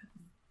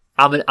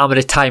I'm at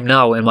a time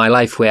now in my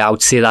life where I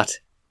would say that.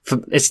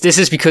 This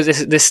is because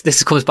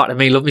this comes back to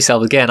me, love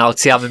myself again. I would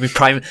say I'm in the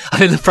prime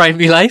of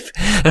my life,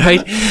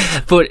 right?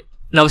 But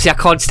obviously I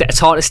can't. It's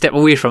hard to step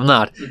away from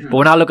that. But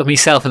when I look at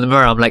myself in the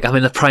mirror, I'm like, I'm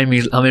in the prime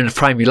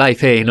of my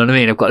life. Hey, you know what I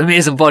mean? I've got an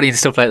amazing body and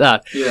stuff like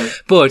that. Yeah.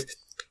 But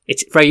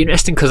it's very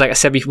interesting because, like I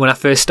said, when I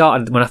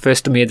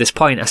first made this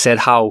point, I said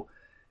how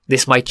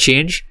this might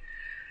change,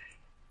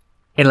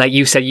 and like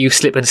you said, you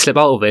slip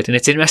out of it, and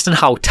it's interesting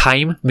how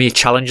time may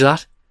challenge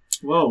that.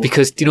 Whoa.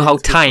 Because do you know how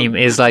time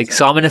is like?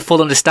 So I'm in a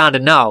full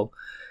understanding now.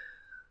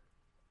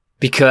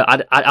 Because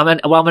I'm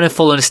in a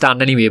full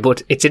understanding anyway.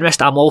 But it's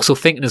interesting. I'm also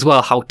thinking as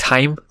well how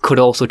time could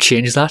also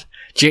change that.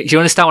 Do you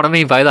understand what I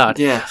mean by that?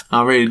 Yeah,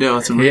 I really do.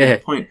 That's a really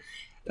good point.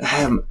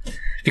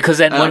 Because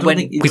then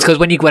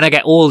when I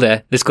get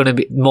older, there's going to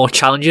be more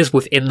challenges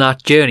within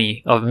that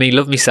journey of me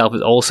love myself.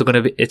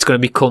 It's going to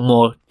become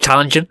more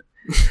challenging.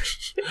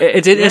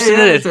 It's interesting,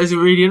 isn't it? It's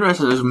really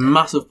interesting. There's a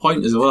massive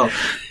point as well,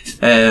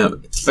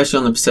 especially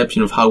on the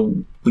perception of how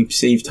we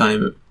perceive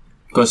time.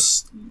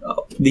 Because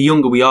the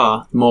younger we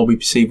are, the more we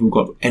perceive we've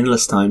got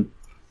endless time.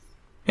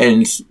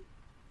 And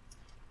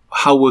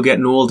how we're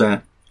getting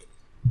older,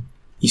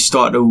 you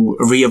start to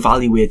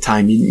reevaluate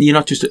time. You're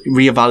not just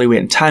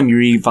reevaluating time, you're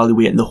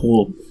reevaluating the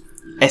whole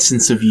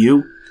essence of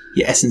you,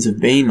 your essence of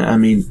being. I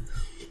mean,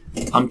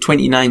 I'm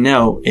 29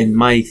 now, and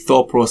my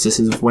thought process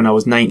is when I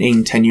was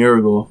 19, 10 years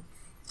ago.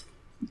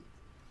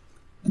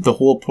 The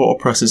whole thought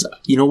process,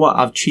 you know what,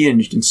 I've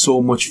changed in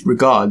so much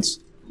regards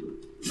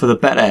for the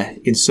better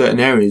in certain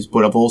areas,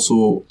 but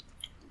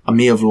I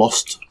may have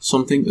lost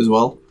something as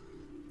well.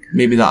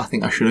 Maybe that I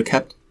think I should have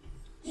kept.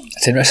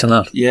 It's interesting,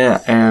 that. Yeah,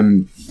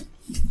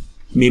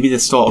 maybe the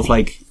sort of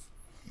like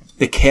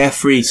the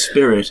carefree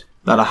spirit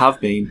that I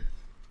have been,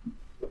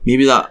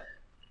 maybe that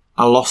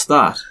I lost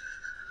that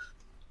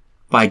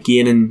by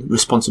gaining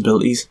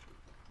responsibilities.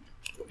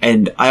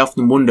 And I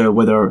often wonder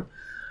whether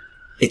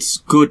it's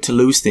good to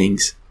lose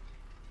things,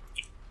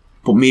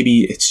 but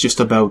maybe it's just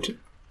about,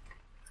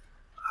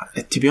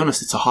 to be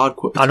honest, it's a hard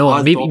question. I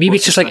know, maybe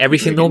it's just like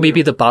everything though,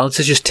 maybe the balance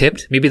is just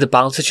tipped. Maybe the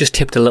balance is just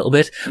tipped a little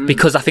bit,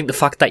 because I think the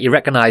fact that you're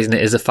recognising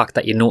it is the fact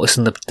that you're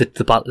noticing the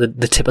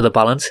tip of the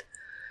balance.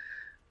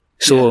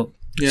 So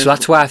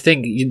that's why I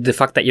think the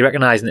fact that you're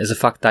recognising it is the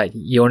fact that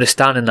you're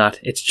understanding that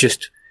it's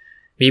just,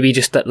 maybe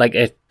just that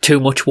like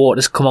too much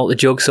water's come out the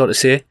jug, so to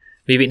say.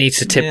 Maybe it needs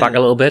to tip back a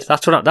little bit.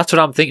 That's what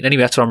I'm thinking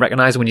anyway. That's what I'm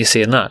recognising when you're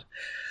saying that.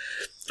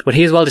 But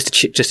here as well, just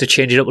to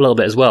change it up a little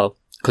bit as well,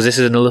 because this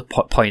is another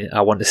point I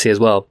want to say as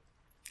well.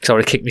 Because I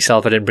would have kicked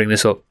myself if I didn't bring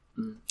this up.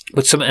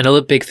 But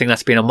another big thing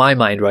that's been on my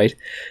mind, right,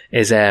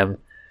 is so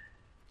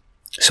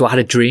I had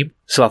a dream.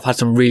 So I've had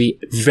some really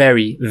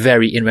very,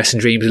 very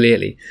interesting dreams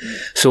lately.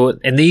 So,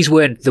 and they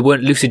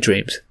weren't lucid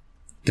dreams.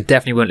 They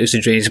definitely weren't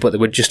lucid dreams, but they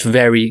were just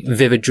very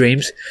vivid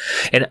dreams.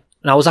 And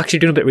I was actually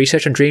doing a bit of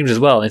research on dreams as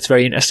well. And it's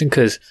very interesting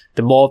because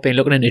the more I've been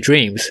looking into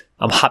dreams,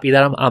 I'm happy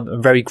that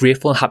I'm very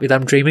grateful and happy that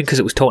I'm dreaming, because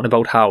it was talking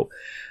about how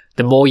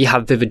the more you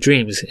have vivid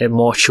dreams, it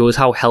more shows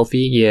how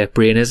healthy your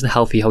brain is and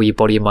healthy how your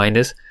body and mind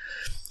is.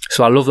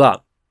 So I love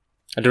that.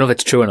 I don't know if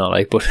it's true or not,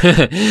 like, but,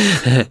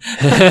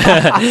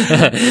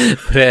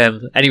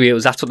 anyway,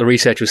 that's what the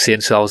research was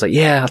saying. So I was like,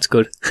 yeah, that's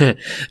good.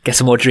 Get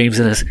some more dreams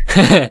in us.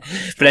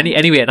 But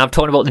anyway, and I'm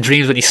talking about the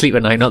dreams when you sleep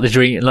at night, not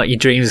your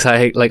dreams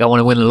like I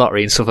want to win the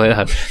lottery and stuff like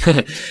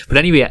that. But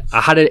anyway,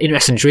 I had an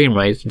interesting dream,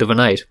 right, the other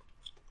night,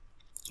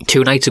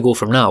 2 nights ago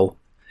from now.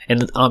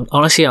 And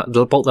honestly,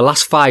 about the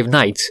last 5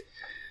 nights,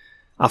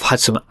 I've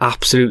had some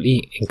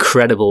absolutely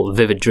incredible,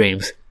 vivid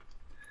dreams.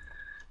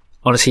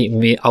 Honestly, it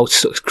made out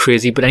so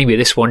crazy. But anyway,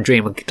 this one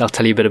dream, I'll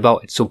tell you a bit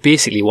about it. So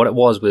basically what it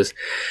was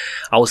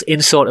I was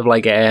in sort of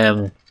like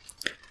this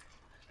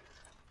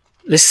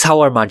is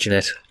how I imagine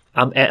it.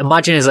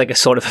 Imagine it's like a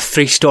sort of a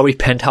 3-story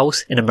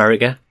penthouse in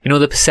America. You know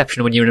the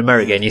perception when you're in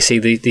America and you see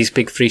these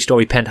big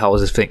 3-story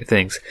penthouses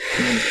things.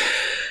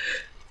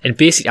 And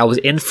basically I was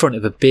in front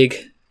of a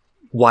big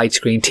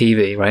widescreen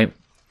TV, right?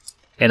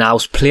 And I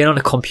was playing on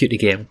a computer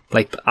game.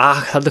 Like I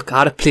had a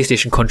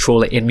PlayStation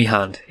controller in my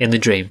hand in the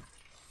dream.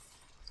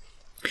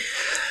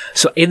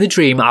 So in the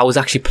dream, I was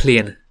actually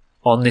playing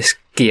on this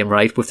game,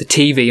 right, with the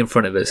TV in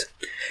front of us.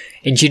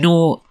 And do you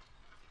know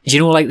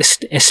like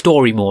a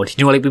story mode?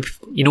 You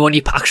know when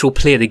you actually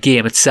play the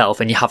game itself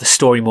and you have a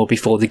story mode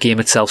before the game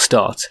itself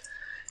starts,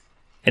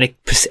 and it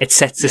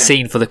sets the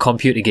scene for the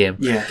computer game.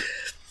 Yeah.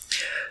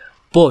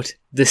 But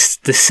the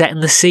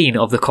setting the scene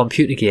of the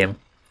computer game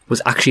was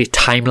actually a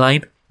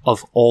timeline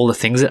of all the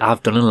things that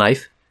I've done in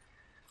life,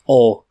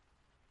 or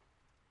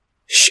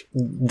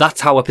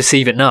that's how I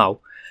perceive it now.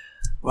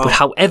 Wow. But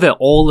however,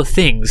 all the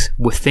things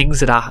were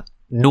things that I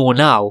know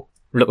now,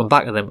 looking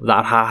back at them,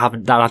 that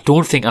I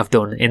don't think I've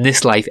done in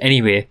this life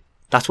anyway.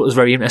 That's what was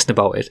very interesting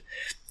about it.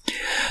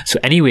 So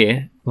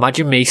anyway,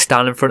 imagine me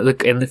standing in front of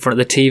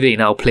the TV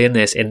now playing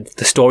this, and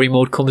the story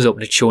mode comes up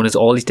and it's showing us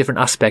all these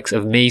different aspects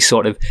of me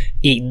sort of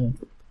eating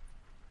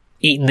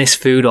this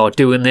food or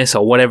doing this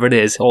or whatever it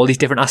is, all these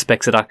different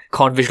aspects that I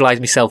can't visualize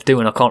myself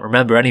doing, I can't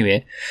remember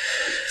anyway.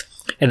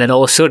 And then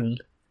all of a sudden,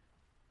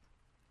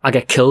 I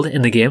get killed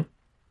in the game.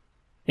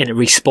 And it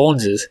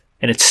respawns us,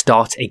 and it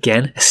starts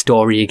again, a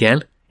story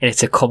again, and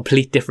it's a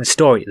complete different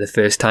story the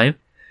first time.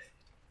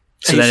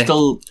 So then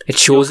it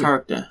shows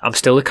character. I'm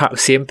still the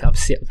character.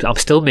 I'm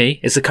still me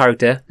as the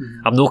character.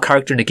 Mm-hmm. I'm no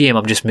character in the game.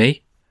 I'm just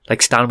me,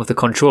 like standing with the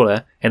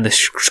controller, and the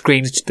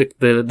screens,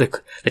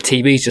 the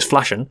TV is just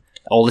flashing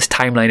all this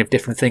timeline of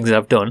different things that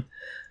I've done,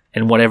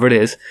 and whatever it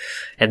is,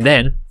 and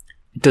then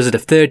it does it a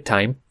third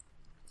time,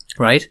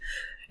 right?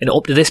 And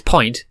up to this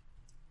point,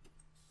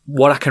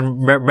 what I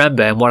can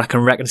remember and what I can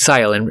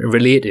reconcile and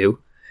relate to,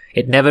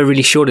 it never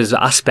really showed us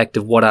the aspect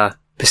of what I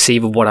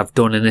perceive of what I've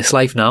done in this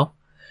life now,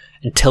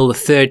 until the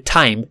third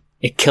time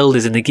it killed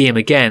us in the game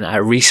again. I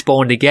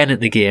respawned again in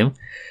the game,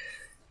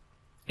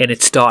 and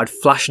it started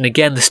flashing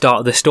again the start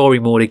of the story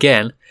mode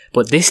again,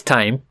 but this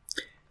time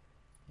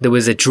there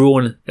was it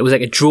was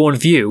like a drone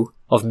view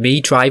of me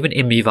driving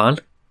in my van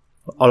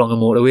along a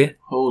motorway.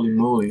 Holy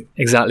moly.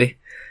 Exactly.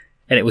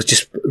 And it was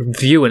just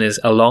viewing us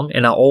along,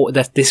 and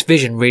this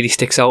vision really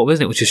sticks out with us,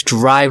 and it was just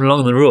driving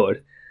along the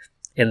road,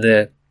 and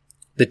the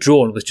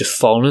drone was just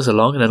following us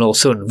along, and then all of a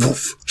sudden,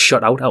 woof,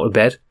 shot out of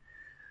bed,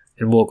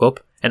 and woke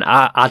up. And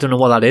I don't know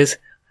what that is.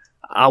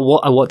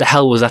 what the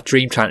hell was that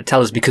dream trying to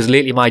tell us? Because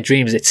lately my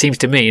dreams, it seems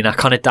to me, and I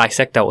can't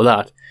dissect out of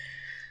that.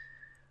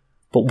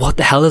 But what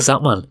the hell is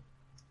that, man?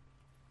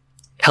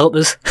 Help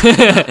us. Like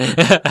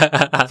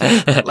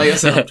I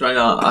said,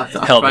 I'm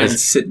trying to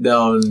sit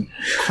down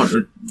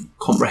and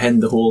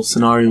comprehend the whole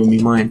scenario in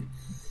my mind.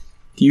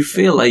 Do you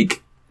feel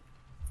like...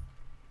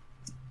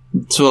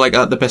 So, like,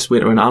 the best way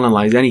to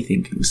analyse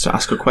anything is to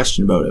ask a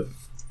question about it.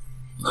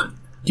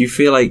 Do you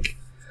feel like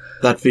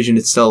that vision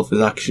itself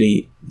is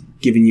actually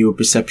giving you a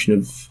perception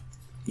of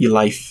your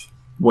life,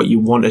 what you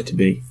want it to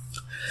be?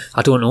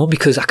 I don't know,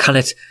 because I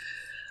cannot...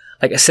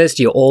 Like I says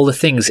to you, all the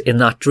things in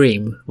that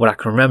dream, what I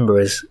can remember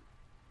is...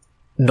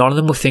 None of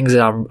them were things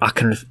that I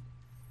can...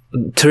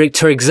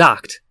 To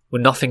exact, were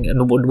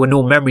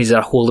no memories that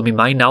I hold in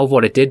my mind now of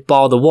what it did,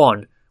 bar the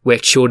one where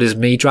it showed as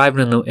me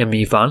driving in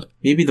my van.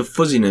 Maybe the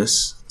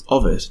fuzziness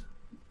of it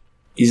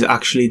is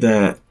actually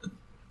there.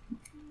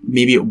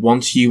 Maybe it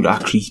wants you to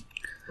actually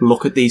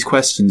look at these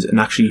questions and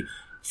actually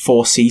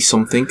foresee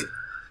something.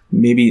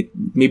 Maybe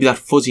that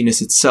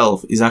fuzziness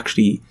itself is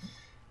actually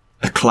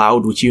a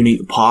cloud which you need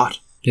to part.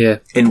 Yeah.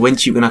 And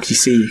once you can actually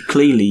see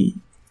clearly,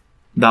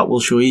 that will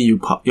show you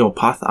your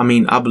path. I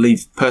mean, I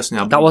believe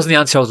personally... That wasn't the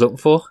answer I was looking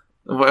for.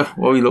 What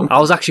were you looking for? I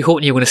was actually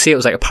hoping you were going to say it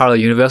was like a parallel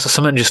universe or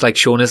something, just like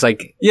showing us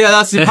like... Yeah,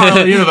 that's the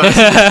parallel universe.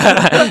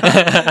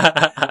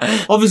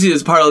 Obviously,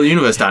 there's a parallel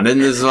universe, Dan, and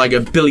there's like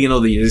a billion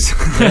other years.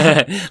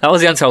 That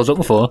was the answer I was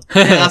looking for.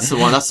 Yeah, that's the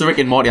one. That's the Rick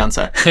and Morty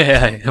answer.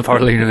 Yeah,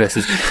 parallel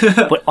universes.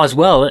 But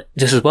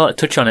to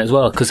touch on it as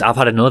well, because I've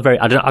had another very...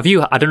 I don't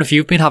know if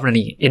you've been having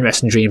any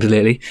interesting dreams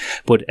lately,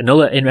 but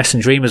another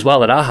interesting dream as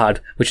well that I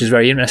had, which is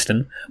very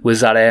interesting,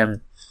 was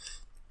that...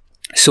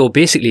 So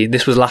basically,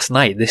 this was last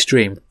night, this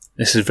dream.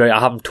 I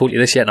haven't told you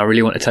this yet, and I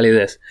really want to tell you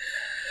this.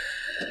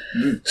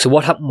 So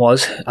what happened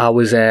was, I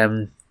was,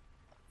 and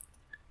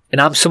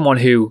I'm someone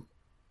who,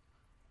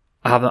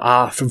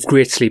 from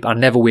great sleep, I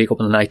never wake up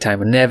in the night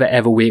time. I never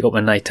ever wake up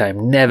in the night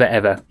time. Never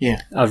ever.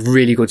 Yeah. I have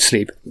really good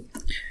sleep.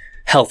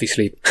 Healthy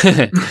sleep.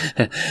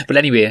 But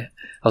anyway,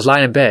 I was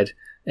lying in bed,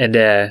 and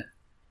I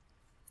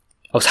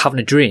was having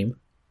a dream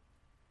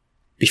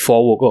before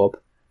I woke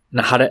up,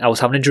 and I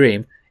was having a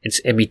dream,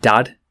 and my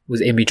dad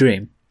was in my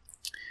dream.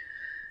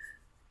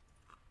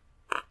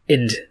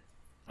 And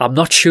I'm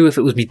not sure if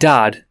it was my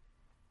dad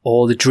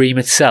or the dream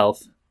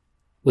itself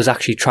was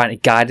actually trying to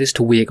guide us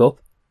to wake up.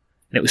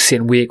 And it was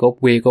saying, wake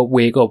up, wake up,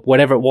 wake up,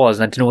 whatever it was.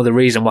 And I didn't know the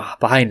reason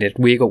behind it.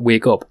 Wake up,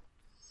 wake up.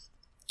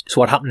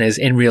 So what happened is,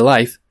 in real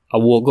life, I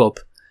woke up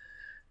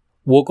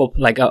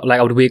like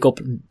I would wake up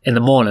in the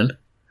morning,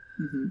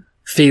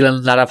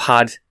 feeling that I've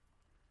had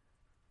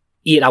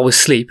 8 hours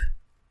sleep,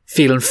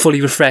 feeling fully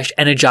refreshed,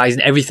 energized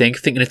and everything,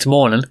 thinking it's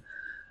morning.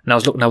 And I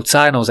was looking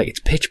outside and I was like, it's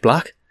pitch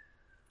black.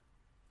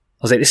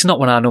 I was like, this is not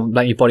when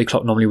like your body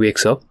clock normally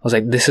wakes up. I was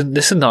like, this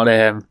is not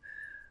early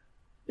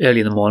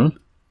in the morning.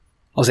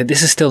 I was like,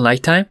 this is still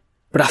nighttime.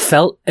 But I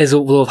felt as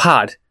though I've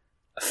had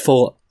a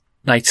full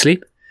night's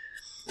sleep.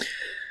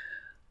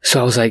 So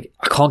I was like,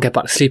 I can't get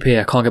back to sleep here.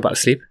 I can't get back to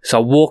sleep. So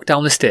I walked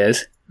down the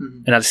stairs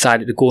and I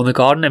decided to go in the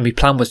garden. And my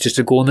plan was just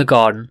to go in the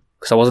garden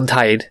because I wasn't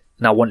tired.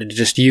 And I wanted to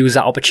just use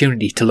that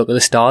opportunity to look at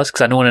the stars.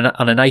 Because I know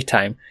on a night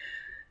time,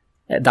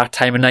 at that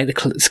time of night,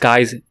 the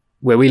skies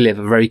where we live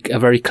are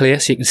very clear,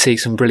 so you can see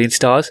some brilliant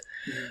stars.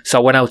 So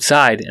I went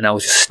outside and I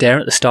was just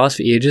staring at the stars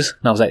for ages,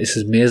 and I was like, this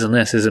is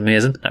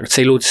amazing. I could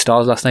see loads of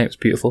stars last night. It was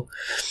beautiful.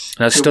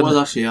 And I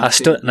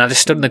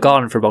just stood in the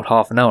garden for about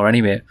half an hour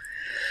anyway.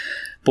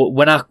 But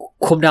when I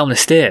come down the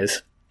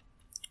stairs,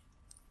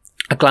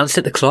 I glanced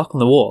at the clock on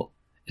the wall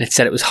and it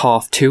said it was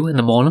 2:30 in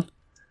the morning.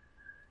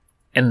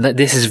 And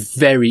this is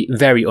very,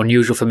 very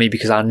unusual for me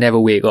because I never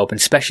wake up, and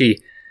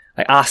especially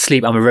like I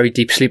sleep, I'm a very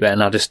deep sleeper,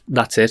 and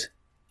that's it.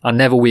 I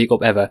never wake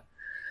up ever.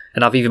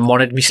 And I've even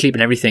monitored my sleep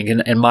and everything,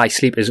 and my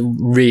sleep is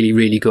really,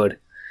 really good.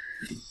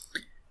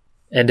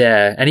 And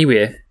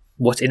anyway,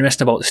 what's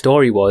interesting about the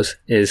story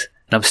is,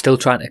 and I'm still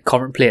trying to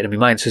contemplate it in my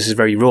mind, so this is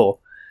very raw.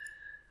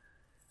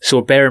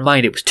 So bear in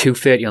mind, it was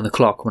 2:30 on the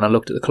clock when I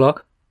looked at the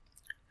clock.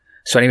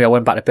 So anyway, I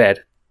went back to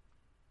bed.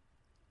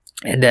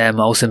 And I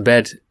was in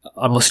bed.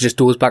 I must have just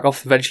dozed back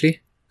off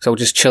eventually. So I was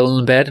just chilling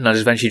in bed, and I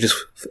just eventually just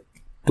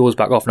dozed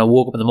back off, and I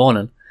woke up in the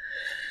morning.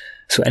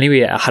 So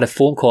anyway, I had a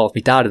phone call with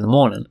my dad in the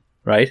morning,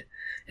 right?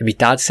 And my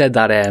dad said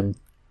that,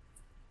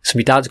 so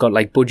my dad's got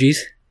like budgies.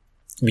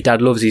 My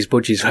dad loves these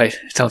budgies, right?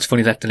 It sounds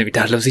funny that my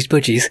dad loves these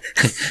budgies.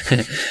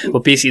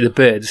 But basically the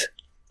birds,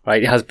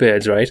 right? He has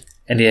birds, right?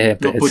 And yeah,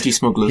 not budgie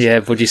smugglers. Yeah,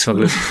 budgie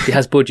smugglers. He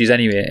has budgies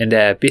anyway. And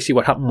basically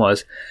what happened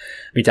was,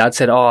 my dad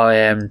said,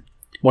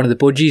 one of the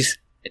budgies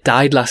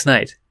died last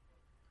night.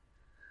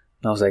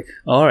 And I was like,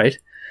 alright.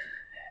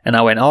 And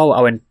I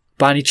went,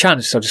 by any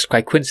chance, so just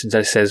quite coincidence,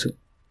 I says,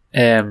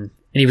 and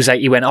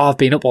he went, I've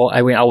been up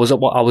I was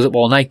up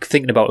all night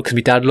thinking about it because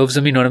my dad loves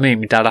them, you know what I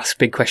mean? My dad asks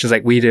big questions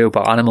like we do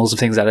about animals and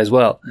things like that as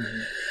well.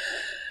 Mm-hmm.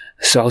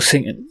 So I was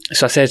thinking, I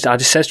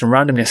just said to him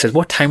randomly, I said,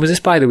 what time was this,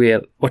 by the way?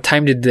 What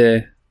time did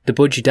the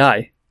budgie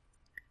die?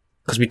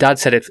 Because my dad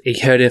said he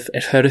heard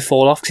it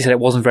fall off because he said it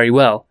wasn't very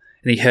well,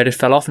 and he heard it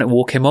fell off and it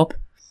woke him up.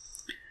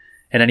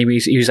 And then he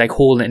was like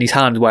holding it in his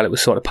hand while it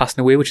was sort of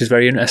passing away, which is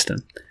very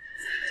interesting.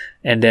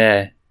 And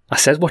I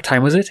said, what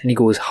time was it? And he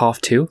goes,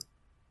 2:30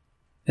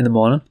 in the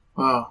morning.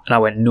 Wow. And I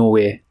went, no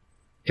way.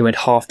 It went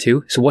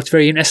 2:30. So what's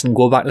very interesting,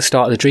 go back to the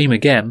start of the dream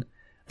again,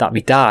 that my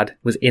dad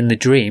was in the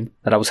dream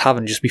that I was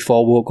having just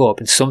before I woke up,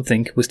 and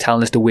something was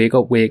telling us to wake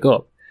up, wake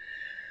up.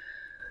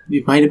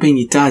 It might have been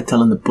your dad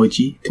telling the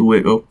budgie to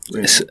wake up.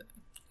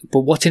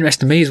 But what's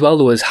interesting to me as well,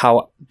 though, is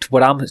how,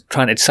 what I'm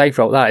trying to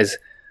decipher out that is,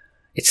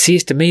 it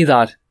says to me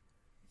that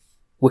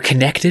we're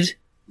connected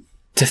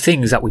to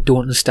things that we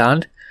don't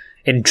understand.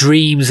 In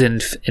dreams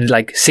and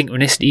like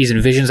synchronicities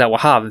and visions that we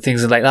have and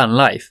things like that in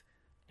life,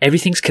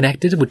 everything's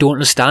connected. We don't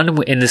understand,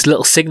 and there's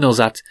little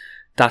signals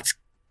that's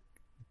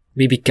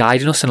maybe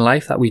guiding us in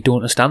life that we don't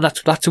understand.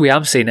 That's the way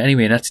I'm seeing it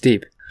anyway, and that's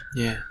deep.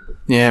 Yeah,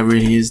 it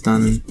really is,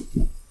 Dan.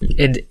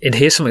 And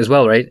here's something as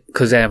well, right?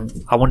 Because I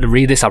want to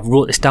read this. I've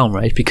wrote this down,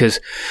 right? Because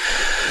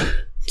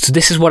so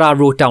this is what I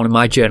wrote down in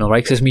my journal,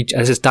 right? Because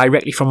this is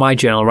directly from my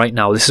journal right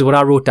now. This is what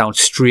I wrote down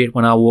straight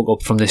when I woke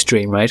up from this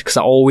dream, right? Because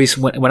I always,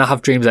 when I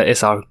have dreams like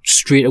this, I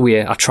straight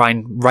away, I try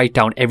and write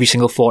down every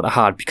single thought I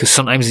had, because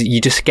sometimes you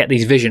just get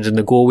these visions and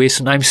they go away.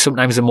 Sometimes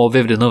they're more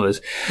vivid than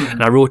others. Mm-hmm.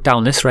 And I wrote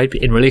down this, right,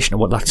 in relation to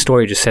what that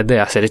story just said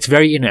there. I said, it's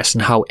very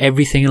interesting how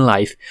everything in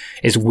life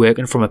is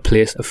working from a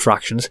place of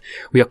fractions.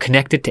 We are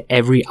connected to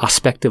every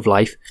aspect of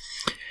life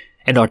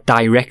and are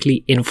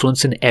directly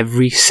influencing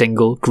every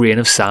single grain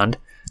of sand.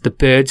 The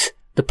birds,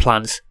 the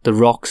plants, the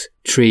rocks,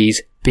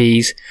 trees,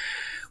 bees.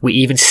 We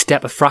even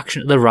step a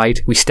fraction to the right.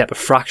 We step a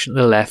fraction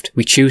to the left.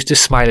 We choose to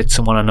smile at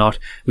someone or not.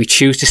 We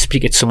choose to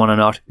speak at someone or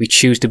not. We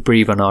choose to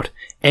breathe or not.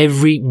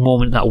 Every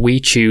moment that we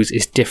choose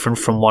is different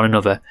from one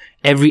another.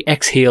 Every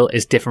exhale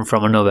is different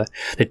from another.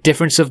 The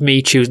difference of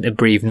me choosing to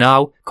breathe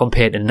now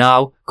compared to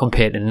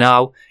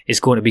now is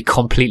going to be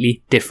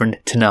completely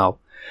different to now.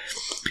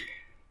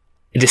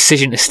 A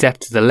decision to step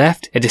to the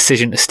left, a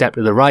decision to step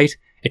to the right,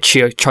 a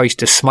choice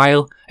to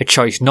smile, a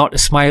choice not to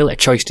smile, a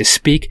choice to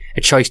speak,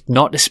 a choice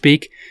not to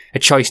speak, a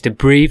choice to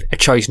breathe, a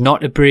choice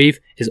not to breathe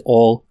is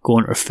all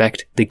going to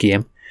affect the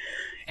game.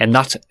 And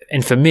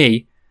for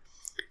me,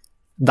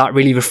 that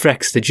really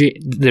reflects the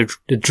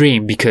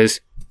dream, because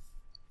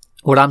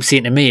what I'm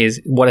saying to me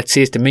is, what it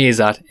says to me is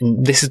that,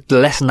 and this is the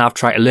lesson I've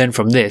tried to learn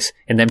from this,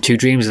 in them two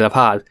dreams that I've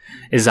had,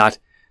 is that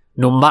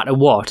no matter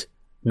what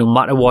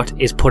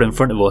is put in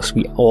front of us,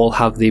 we all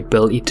have the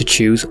ability to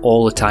choose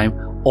all the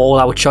time, all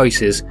our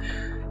choices,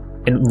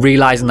 and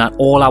realising that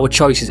all our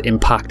choices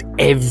impact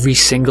every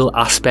single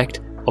aspect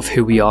of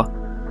who we are,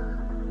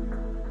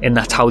 and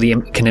that's how they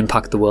can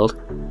impact the world.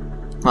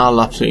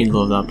 I'll absolutely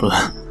love that,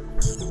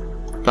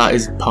 brother. That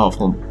is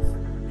powerful.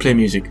 Play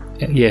music.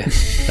 Yeah,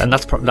 and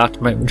that's that.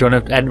 Do you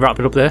want to wrap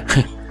it up there?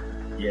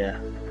 Yeah.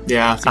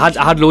 I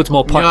had loads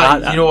more. You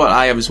know what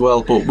I have as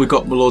well, but we've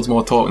got loads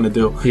more talking to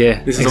do.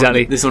 Yeah,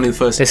 exactly. This is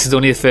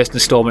only the first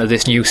instalment of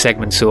this new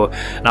segment. So,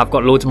 and I've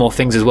got loads more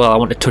things as well. I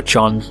want to touch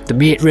on the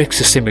Matrix,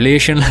 the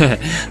simulation.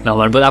 No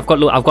man, but I've got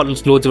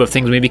loads of other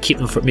things. Maybe keep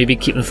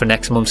them for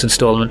next month's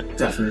instalment.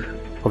 Definitely.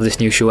 Of this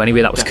new show.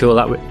 Anyway, that was cool.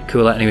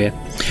 Cool. Anyway,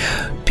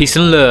 peace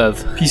and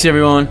love. Peace,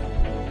 everyone.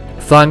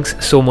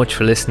 Thanks so much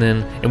for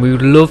listening, and we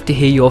would love to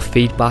hear your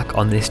feedback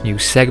on this new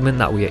segment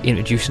that we are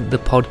introducing to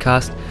the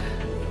podcast.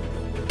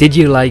 Did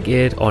you like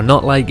it or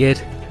not like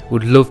it?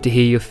 Would love to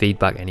hear your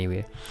feedback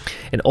anyway.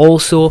 And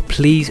also,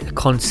 please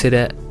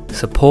consider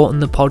supporting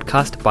the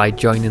podcast by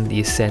joining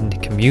the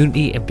Ascend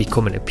community and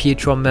becoming a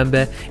Patreon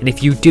member. And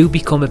if you do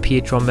become a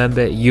Patreon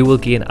member, you will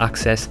gain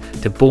access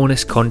to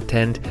bonus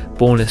content,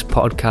 bonus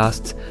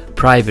podcasts,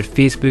 private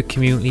Facebook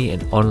community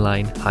and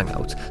online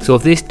hangouts. So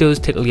if this does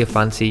tickle your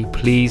fancy,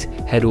 please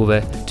head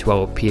over to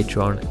our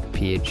Patreon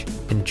page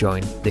and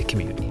join the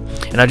community.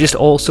 And I just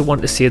also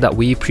want to say that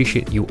we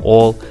appreciate you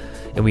all,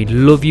 and we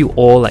love you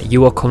all, that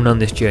you are coming on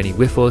this journey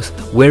with us.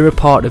 We're a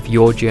part of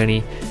your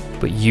journey,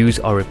 but yous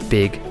are a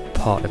big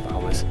part of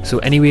ours. So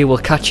anyway, we'll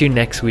catch you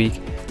next week.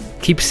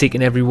 Keep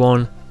seeking,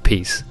 everyone.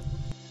 Peace.